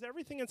us, that knows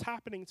everything that's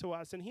happening to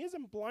us, and he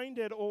isn't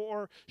blinded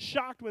or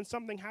shocked when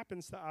something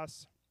happens to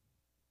us.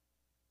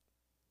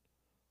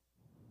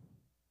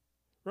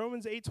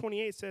 Romans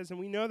 8:28 says, and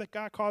we know that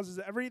God causes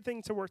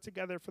everything to work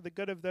together for the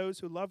good of those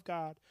who love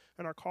God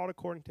and are called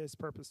according to his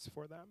purpose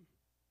for them.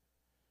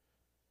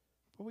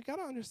 But we got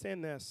to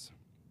understand this.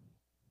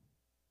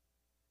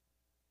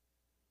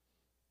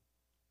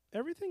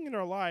 Everything in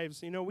our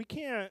lives, we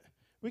can't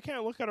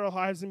look at our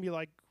lives and be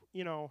like,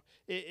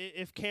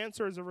 if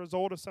cancer is a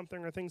result of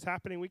something or things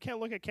happening, we can't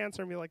look at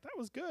cancer and be like, that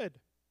was good.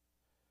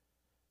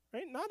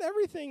 Right? Not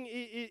everything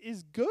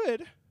is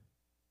good.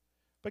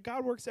 But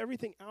God works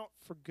everything out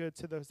for good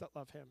to those that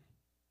love him.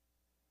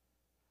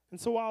 And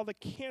so while the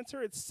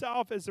cancer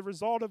itself is a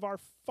result of our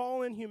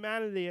fallen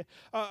humanity,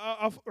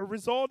 a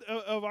result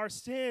of our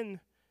sin,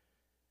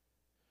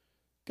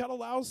 God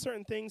allows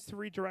certain things to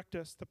redirect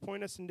us, to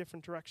point us in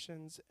different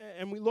directions.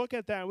 And we look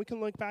at that, and we can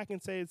look back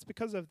and say, it's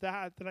because of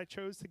that I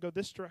chose to go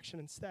this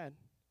direction instead.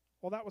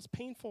 Well, that was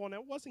painful, and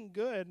it wasn't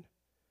good.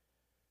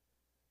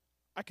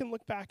 I can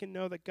look back and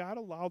know that God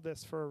allowed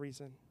this for a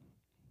reason.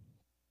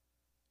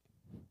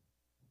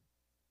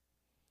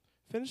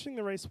 Finishing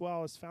the race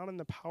well is found in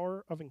the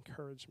power of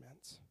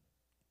encouragement.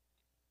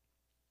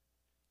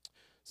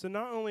 So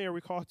not only are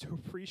we called to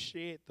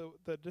appreciate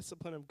the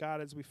discipline of God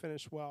as we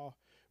finish well,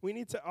 we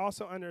need to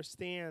also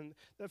understand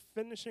that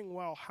finishing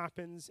well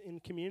happens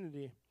in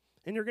community.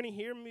 And you're going to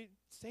hear me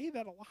say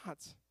that a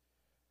lot.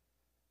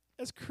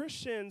 As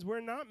Christians, we're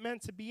not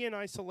meant to be in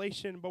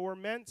isolation, but we're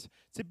meant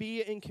to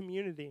be in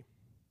community.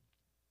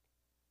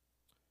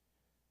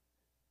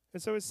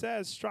 And so it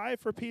says,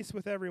 strive for peace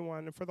with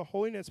everyone and for the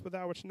holiness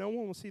without which no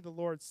one will see the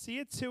Lord. See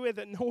it to it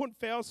that no one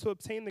fails to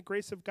obtain the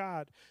grace of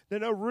God,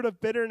 that no root of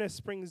bitterness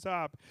springs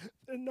up,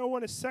 that no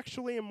one is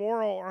sexually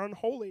immoral or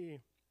unholy.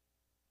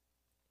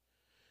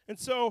 And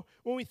so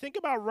when we think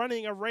about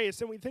running a race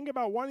and we think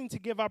about wanting to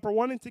give up or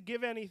wanting to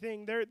give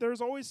anything,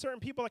 there's always certain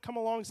people that come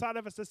alongside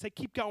of us that say,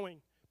 keep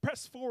going,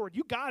 press forward,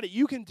 you got it,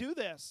 you can do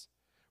this.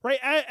 Right?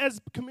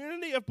 As a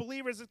community of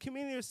believers, as a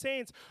community of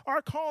saints,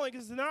 our calling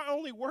is to not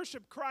only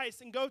worship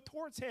Christ and go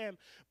towards him,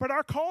 but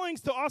our calling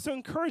is to also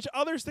encourage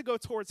others to go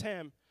towards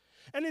him.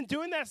 And in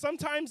doing that,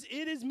 sometimes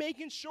it is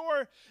making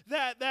sure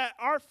that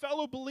our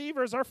fellow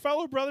believers, our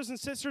fellow brothers and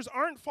sisters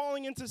aren't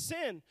falling into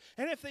sin.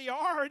 And if they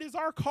are, it is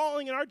our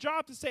calling and our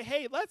job to say,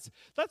 hey, let's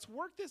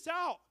work this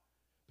out.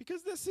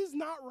 Because this is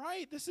not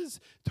right. This is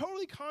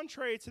totally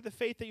contrary to the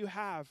faith that you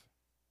have.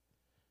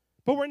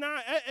 But we're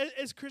not,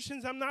 as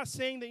Christians, I'm not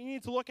saying that you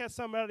need to look at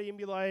somebody and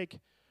be like,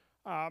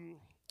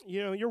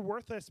 you're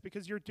worthless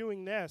because you're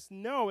doing this.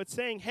 No, it's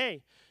saying,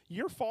 hey,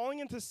 you're falling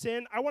into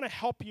sin. I want to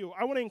help you.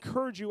 I want to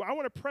encourage you. I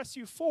want to press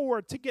you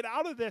forward to get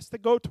out of this, to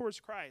go towards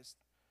Christ.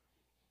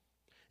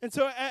 And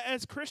so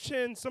as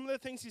Christians, some of the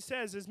things he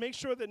says is make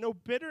sure that no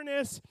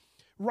bitterness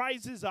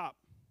rises up.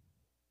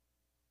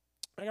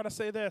 I got to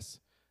say this.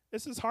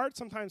 This is hard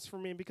sometimes for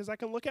me because I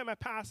can look at my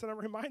past and I'm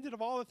reminded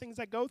of all the things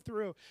I go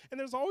through. And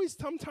there's always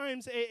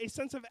sometimes a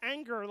sense of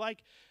anger,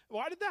 like,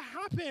 why did that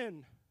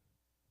happen?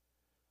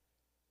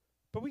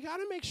 But we got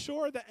to make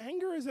sure that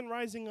anger isn't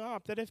rising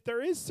up, that if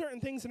there is certain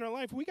things in our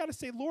life, we got to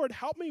say, Lord,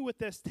 help me with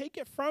this. Take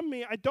it from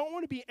me. I don't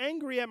want to be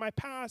angry at my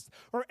past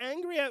or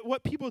angry at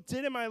what people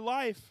did in my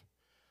life.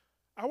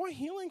 I want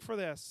healing for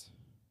this.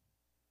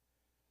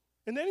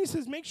 And then he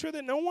says, make sure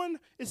that no one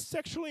is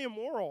sexually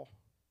immoral.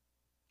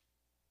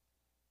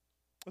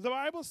 The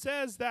Bible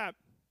says that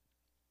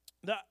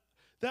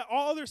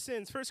all their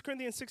sins, 1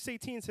 Corinthians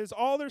 6:18 says,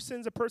 all their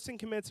sins a person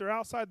commits are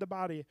outside the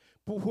body,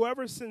 but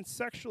whoever sins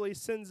sexually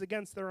sins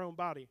against their own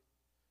body.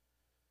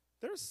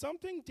 There's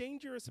something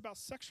dangerous about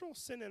sexual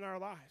sin in our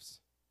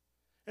lives.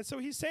 And so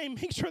he's saying,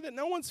 make sure that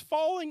no one's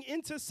falling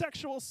into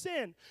sexual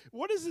sin.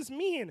 What does this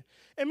mean?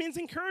 It means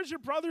encourage your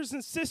brothers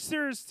and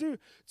sisters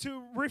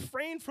to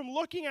refrain from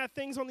looking at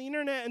things on the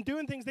internet and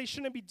doing things they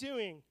shouldn't be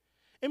doing.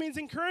 It means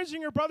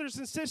encouraging your brothers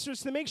and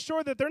sisters to make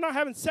sure that they're not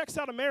having sex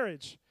out of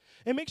marriage.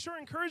 And make sure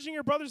encouraging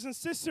your brothers and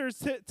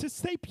sisters to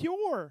stay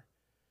pure,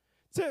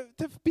 to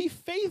be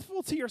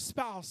faithful to your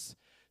spouse,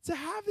 to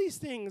have these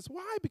things.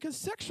 Why? Because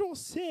sexual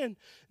sin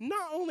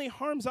not only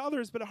harms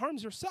others, but it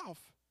harms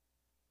yourself.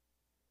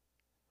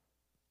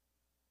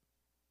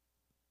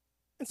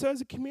 And so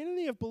as a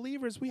community of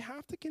believers, we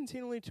have to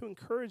continually to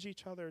encourage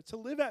each other, to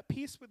live at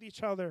peace with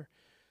each other,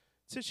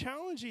 to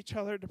challenge each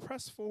other, to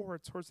press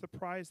forward towards the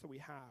prize that we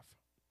have.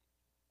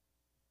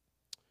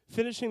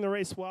 Finishing the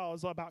race well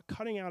is about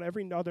cutting out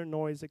every other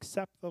noise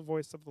except the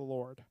voice of the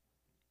Lord.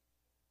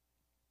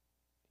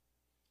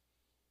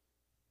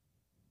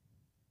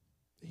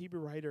 The Hebrew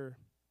writer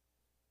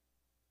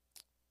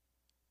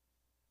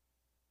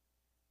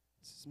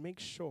says, make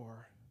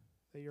sure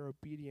that you're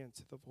obedient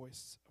to the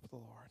voice of the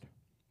Lord.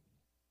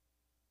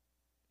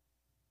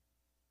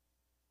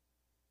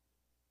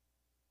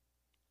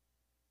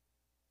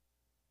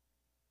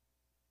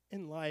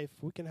 In life,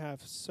 we can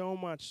have so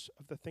much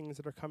of the things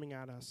that are coming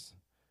at us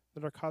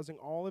that are causing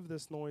all of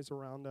this noise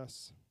around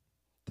us.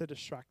 to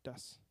distract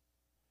us.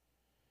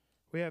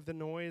 We have the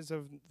noise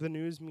of the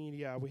news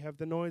media. We have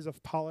the noise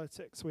of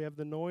politics. We have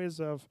the noise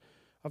of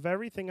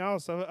everything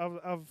else,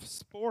 of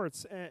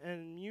sports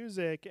and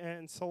music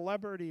and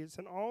celebrities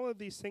and all of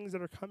these things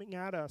that are coming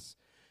at us.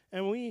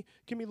 And we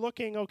can be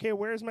looking, okay,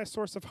 where's my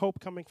source of hope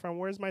coming from?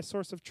 Where's my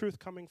source of truth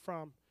coming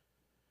from?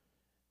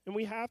 And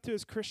we have to,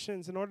 as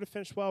Christians, in order to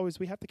finish well,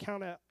 we have to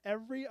count out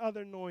every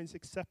other noise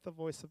except the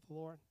voice of the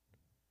Lord.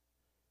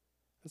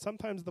 And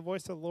sometimes the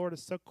voice of the Lord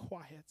is so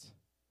quiet,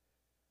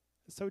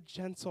 it's so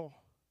gentle.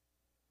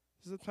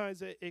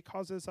 Sometimes it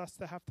causes us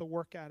to have to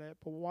work at it.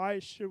 But why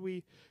should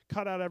we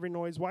cut out every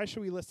noise? Why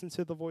should we listen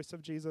to the voice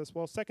of Jesus?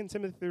 Well, 2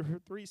 Timothy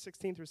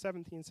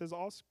 3:16-17 says,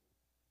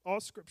 all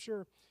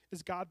Scripture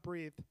is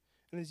God-breathed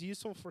and is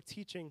useful for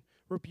teaching,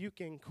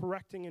 rebuking,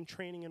 correcting, and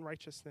training in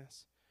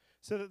righteousness,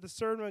 so that the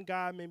servant of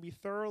God may be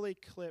thoroughly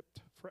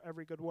equipped for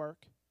every good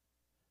work.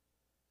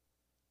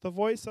 The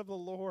voice of the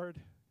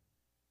Lord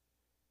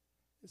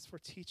is for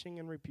teaching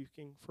and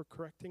rebuking, for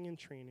correcting and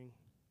training.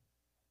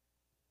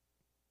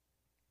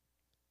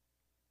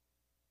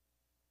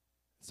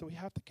 So we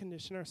have to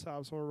condition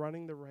ourselves when we're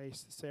running the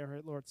race to say, all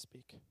right, Lord,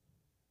 speak.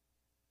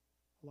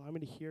 Allow me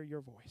to hear your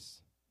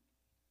voice.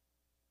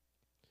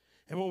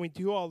 And when we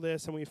do all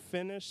this and we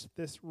finish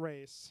this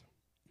race,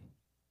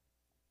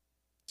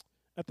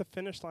 at the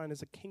finish line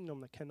is a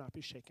kingdom that cannot be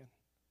shaken.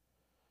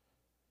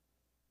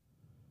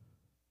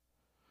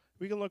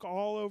 We can look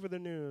all over the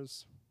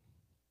news,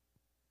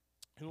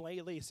 and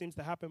lately it seems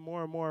to happen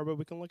more and more, but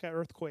we can look at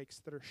earthquakes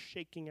that are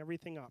shaking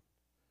everything up,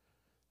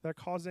 that are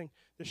causing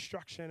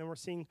destruction, and we're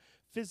seeing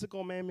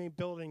physical man-made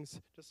buildings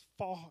just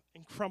fall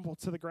and crumble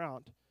to the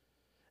ground.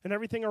 And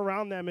everything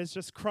around them is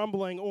just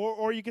crumbling.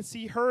 Or you can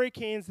see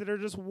hurricanes that are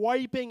just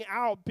wiping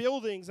out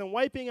buildings and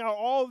wiping out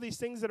all of these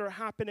things that are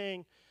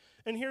happening.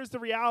 And here's the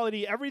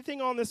reality.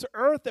 Everything on this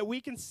earth that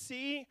we can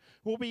see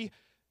will be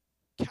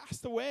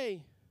cast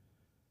away.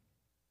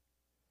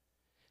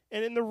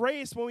 And in the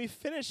race, when we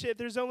finish it,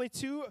 there's only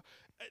two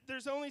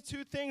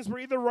things. We're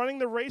either running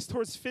the race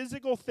towards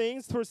physical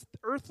things, towards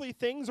earthly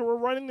things, or we're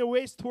running the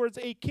race towards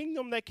a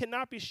kingdom that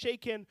cannot be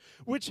shaken,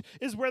 which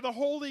is where the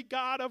holy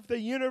God of the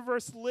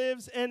universe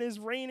lives and is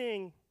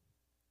reigning.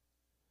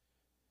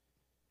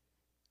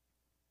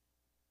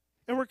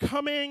 And we're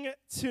coming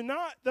to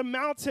not the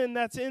mountain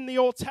that's in the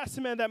Old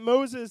Testament that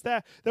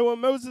when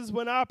Moses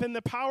went up and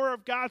the power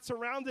of God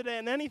surrounded it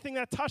and anything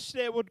that touched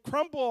it would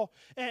crumble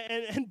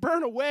and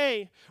burn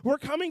away. We're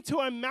coming to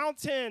a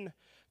mountain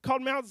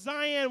called Mount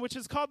Zion, which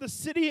is called the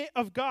city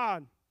of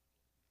God.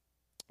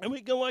 And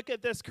we can look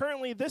at this.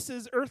 Currently, this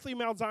is earthly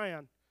Mount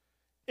Zion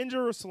in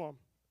Jerusalem.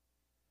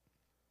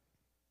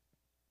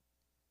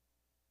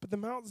 But the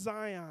Mount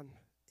Zion,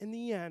 in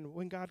the end,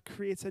 when God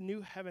creates a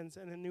new heavens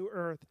and a new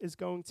earth, is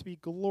going to be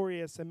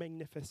glorious and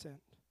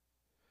magnificent.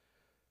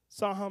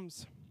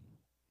 Psalms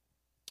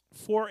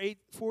 48,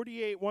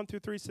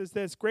 1-3 says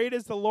this: Great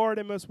is the Lord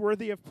and most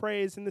worthy of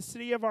praise in the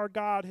city of our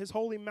God, his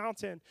holy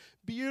mountain,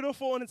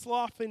 beautiful in its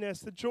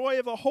loftiness, the joy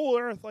of the whole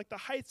earth, like the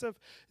heights of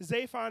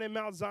Zaphon and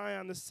Mount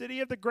Zion, the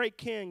city of the great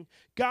king.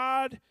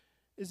 God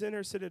is in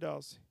her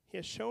citadels. He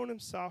has shown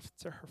himself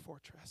to her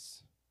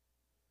fortress.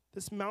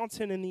 This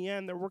mountain in the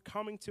end that we're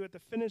coming to at the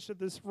finish of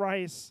this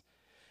race,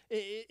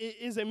 it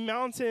is a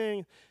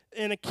mountain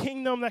and a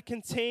kingdom that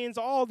contains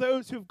all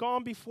those who've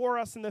gone before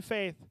us in the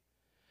faith.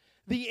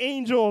 The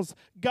angels,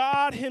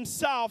 God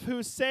himself,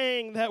 who's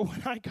saying that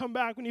when I come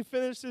back, when you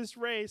finish this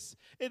race,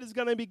 it is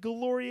going to be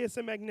glorious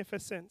and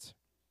magnificent.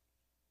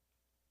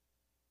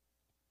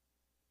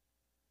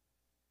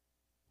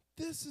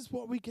 This is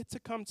what we get to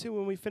come to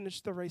when we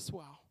finish the race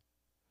well.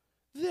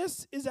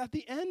 This is at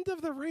the end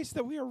of the race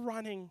that we are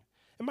running.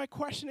 And my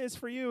question is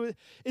for you,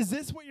 is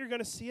this what you're going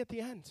to see at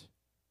the end?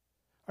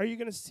 Are you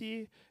going to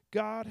see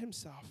God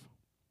himself?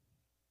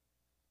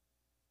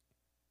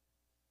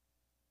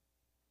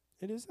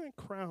 It isn't a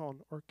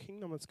crown or a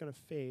kingdom that's going to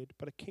fade,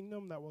 but a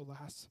kingdom that will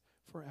last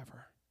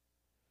forever.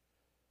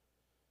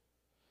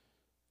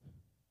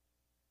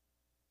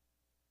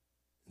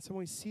 And so when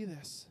we see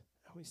this,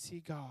 and we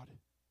see God,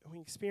 and we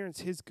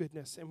experience his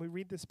goodness, and we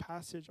read this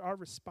passage, our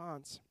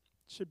response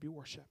should be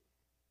worship.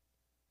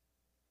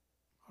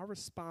 Our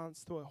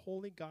response to a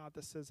holy God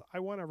that says, I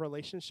want a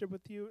relationship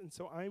with you, and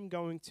so I'm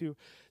going to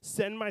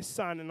send my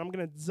son, and I'm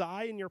going to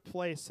die in your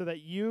place so that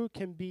you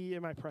can be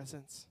in my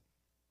presence.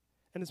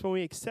 And it's when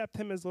we accept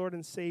him as Lord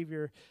and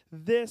Savior,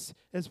 this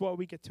is what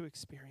we get to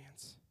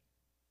experience.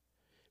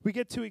 We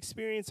get to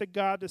experience a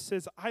God that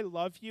says, I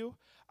love you.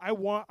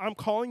 I'm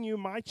calling you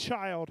my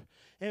child.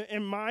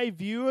 And my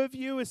view of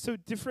you is so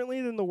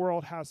differently than the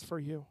world has for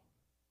you.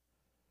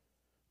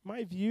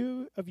 My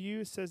view of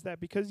you says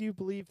that because you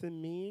believed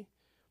in me,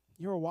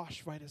 you're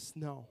washed white as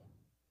snow.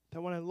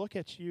 That when I look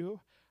at you,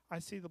 I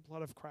see the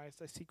blood of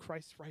Christ. I see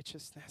Christ's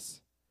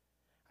righteousness.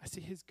 I see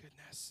his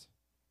goodness.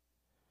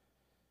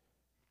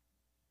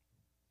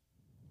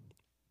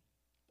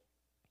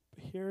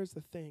 Here's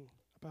the thing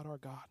about our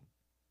God.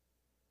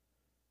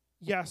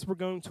 Yes, we're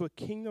going to a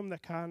kingdom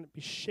that can't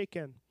be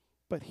shaken,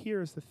 but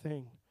here's the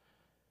thing.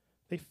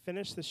 They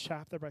finish this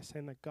chapter by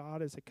saying that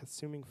God is a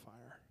consuming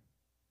fire.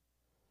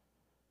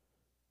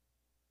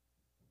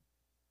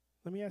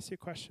 Let me ask you a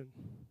question.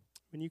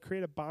 When you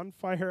create a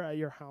bonfire at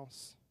your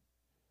house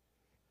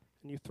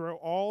and you throw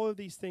all of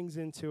these things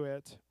into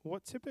it,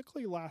 what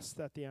typically lasts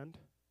at the end?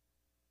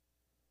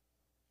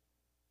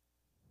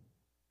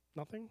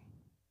 Nothing?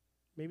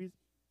 Maybe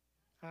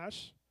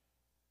ash?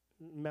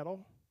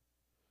 Metal?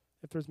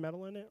 If there's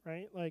metal in it,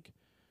 right? Like,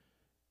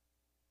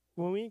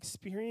 when we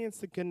experience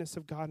the goodness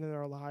of God in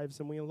our lives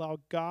and we allow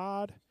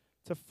God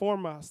to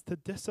form us, to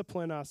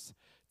discipline us,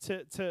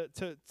 to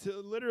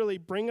literally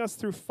bring us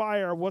through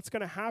fire, what's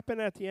going to happen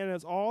at the end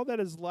is all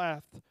that is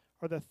left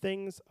are the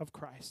things of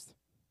Christ.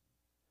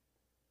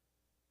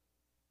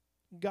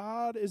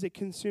 God is a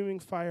consuming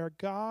fire.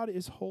 God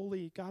is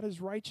holy. God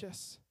is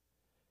righteous.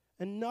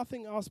 And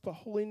nothing else but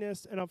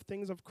holiness and of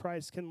things of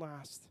Christ can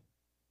last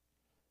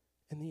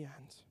in the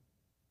end.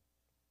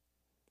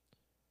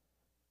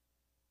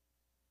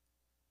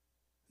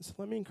 So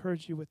let me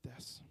encourage you with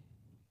this.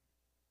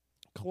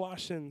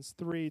 Colossians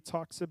 3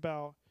 talks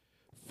about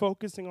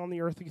focusing on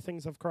the earthly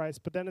things of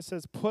Christ, but then it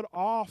says, put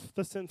off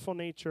the sinful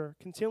nature.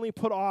 Continually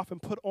put off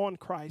and put on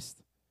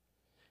Christ.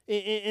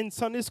 In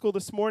Sunday school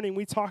this morning,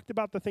 we talked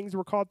about the things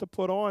we're called to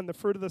put on, the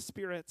fruit of the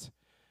Spirit.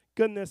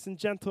 Goodness and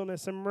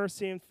gentleness and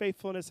mercy and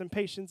faithfulness and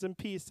patience and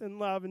peace and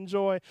love and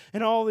joy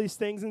and all these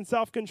things and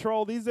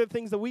self-control. These are the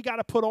things that we got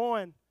to put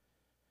on.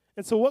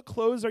 And so what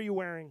clothes are you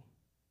wearing?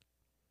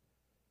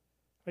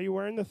 Are you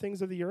wearing the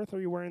things of the earth or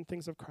are you wearing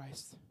things of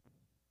Christ?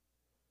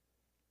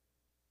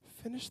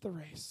 Finish the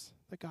race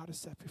that God has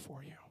set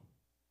before you.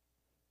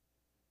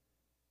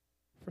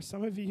 For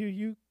some of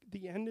you,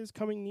 the end is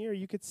coming near.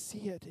 You could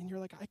see it and you're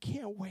like, I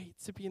can't wait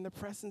to be in the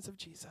presence of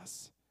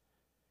Jesus.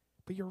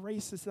 But your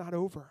race is not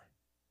over.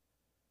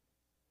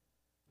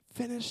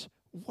 Finish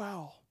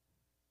well.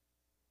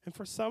 And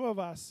for some of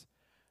us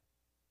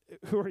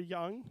who are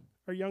young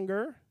or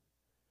younger,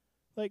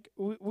 like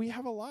we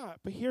have a lot.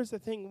 But here's the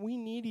thing. We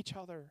need each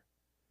other.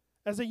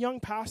 As a young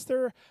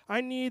pastor,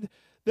 I need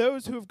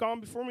those who have gone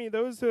before me,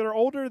 those that are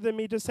older than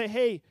me, to say,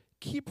 hey,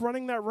 keep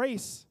running that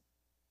race.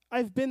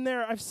 I've been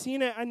there. I've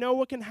seen it. I know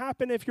what can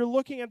happen if you're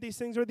looking at these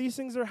things or these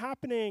things are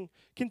happening.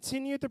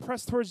 Continue to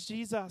press towards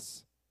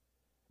Jesus.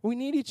 We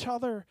need each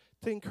other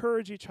to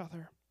encourage each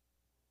other.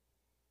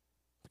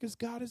 Because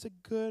God is a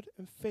good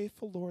and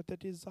faithful Lord that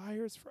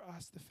desires for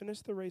us to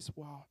finish the race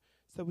well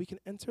so that we can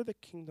enter the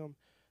kingdom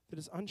that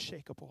is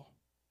unshakable,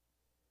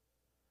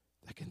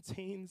 that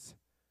contains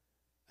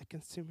a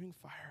consuming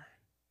fire,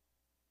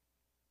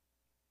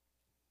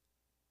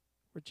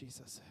 where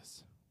Jesus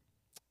is.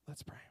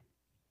 Let's pray.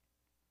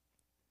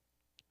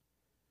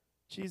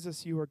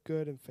 Jesus, you are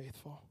good and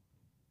faithful.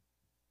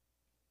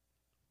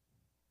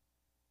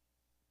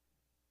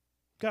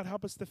 God,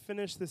 help us to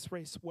finish this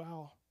race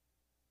well.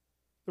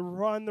 To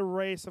run the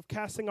race of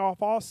casting off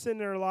all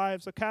sin in our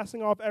lives, of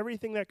casting off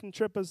everything that can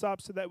trip us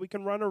up so that we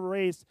can run a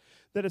race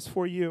that is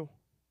for you.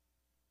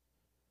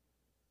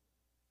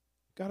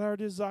 God, our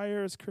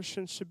desire as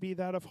Christians should be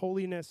that of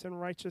holiness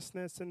and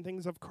righteousness and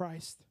things of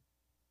Christ.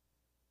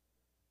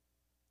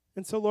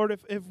 And so, Lord,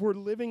 if we're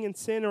living in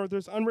sin or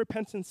there's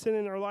unrepentant sin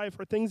in our life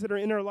or things that are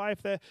in our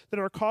life that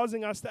are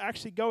causing us to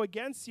actually go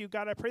against you,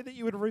 God, I pray that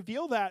you would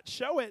reveal that,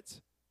 show it.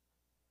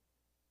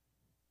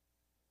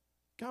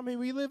 God, may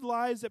we live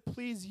lives that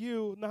please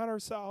you, not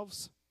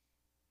ourselves.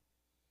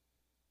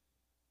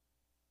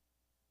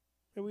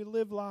 May we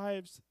live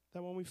lives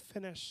that when we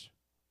finish,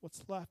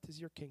 what's left is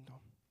your kingdom.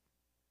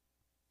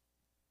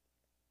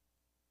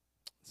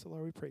 So,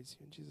 Lord, we praise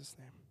you in Jesus'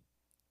 name.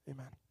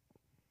 Amen.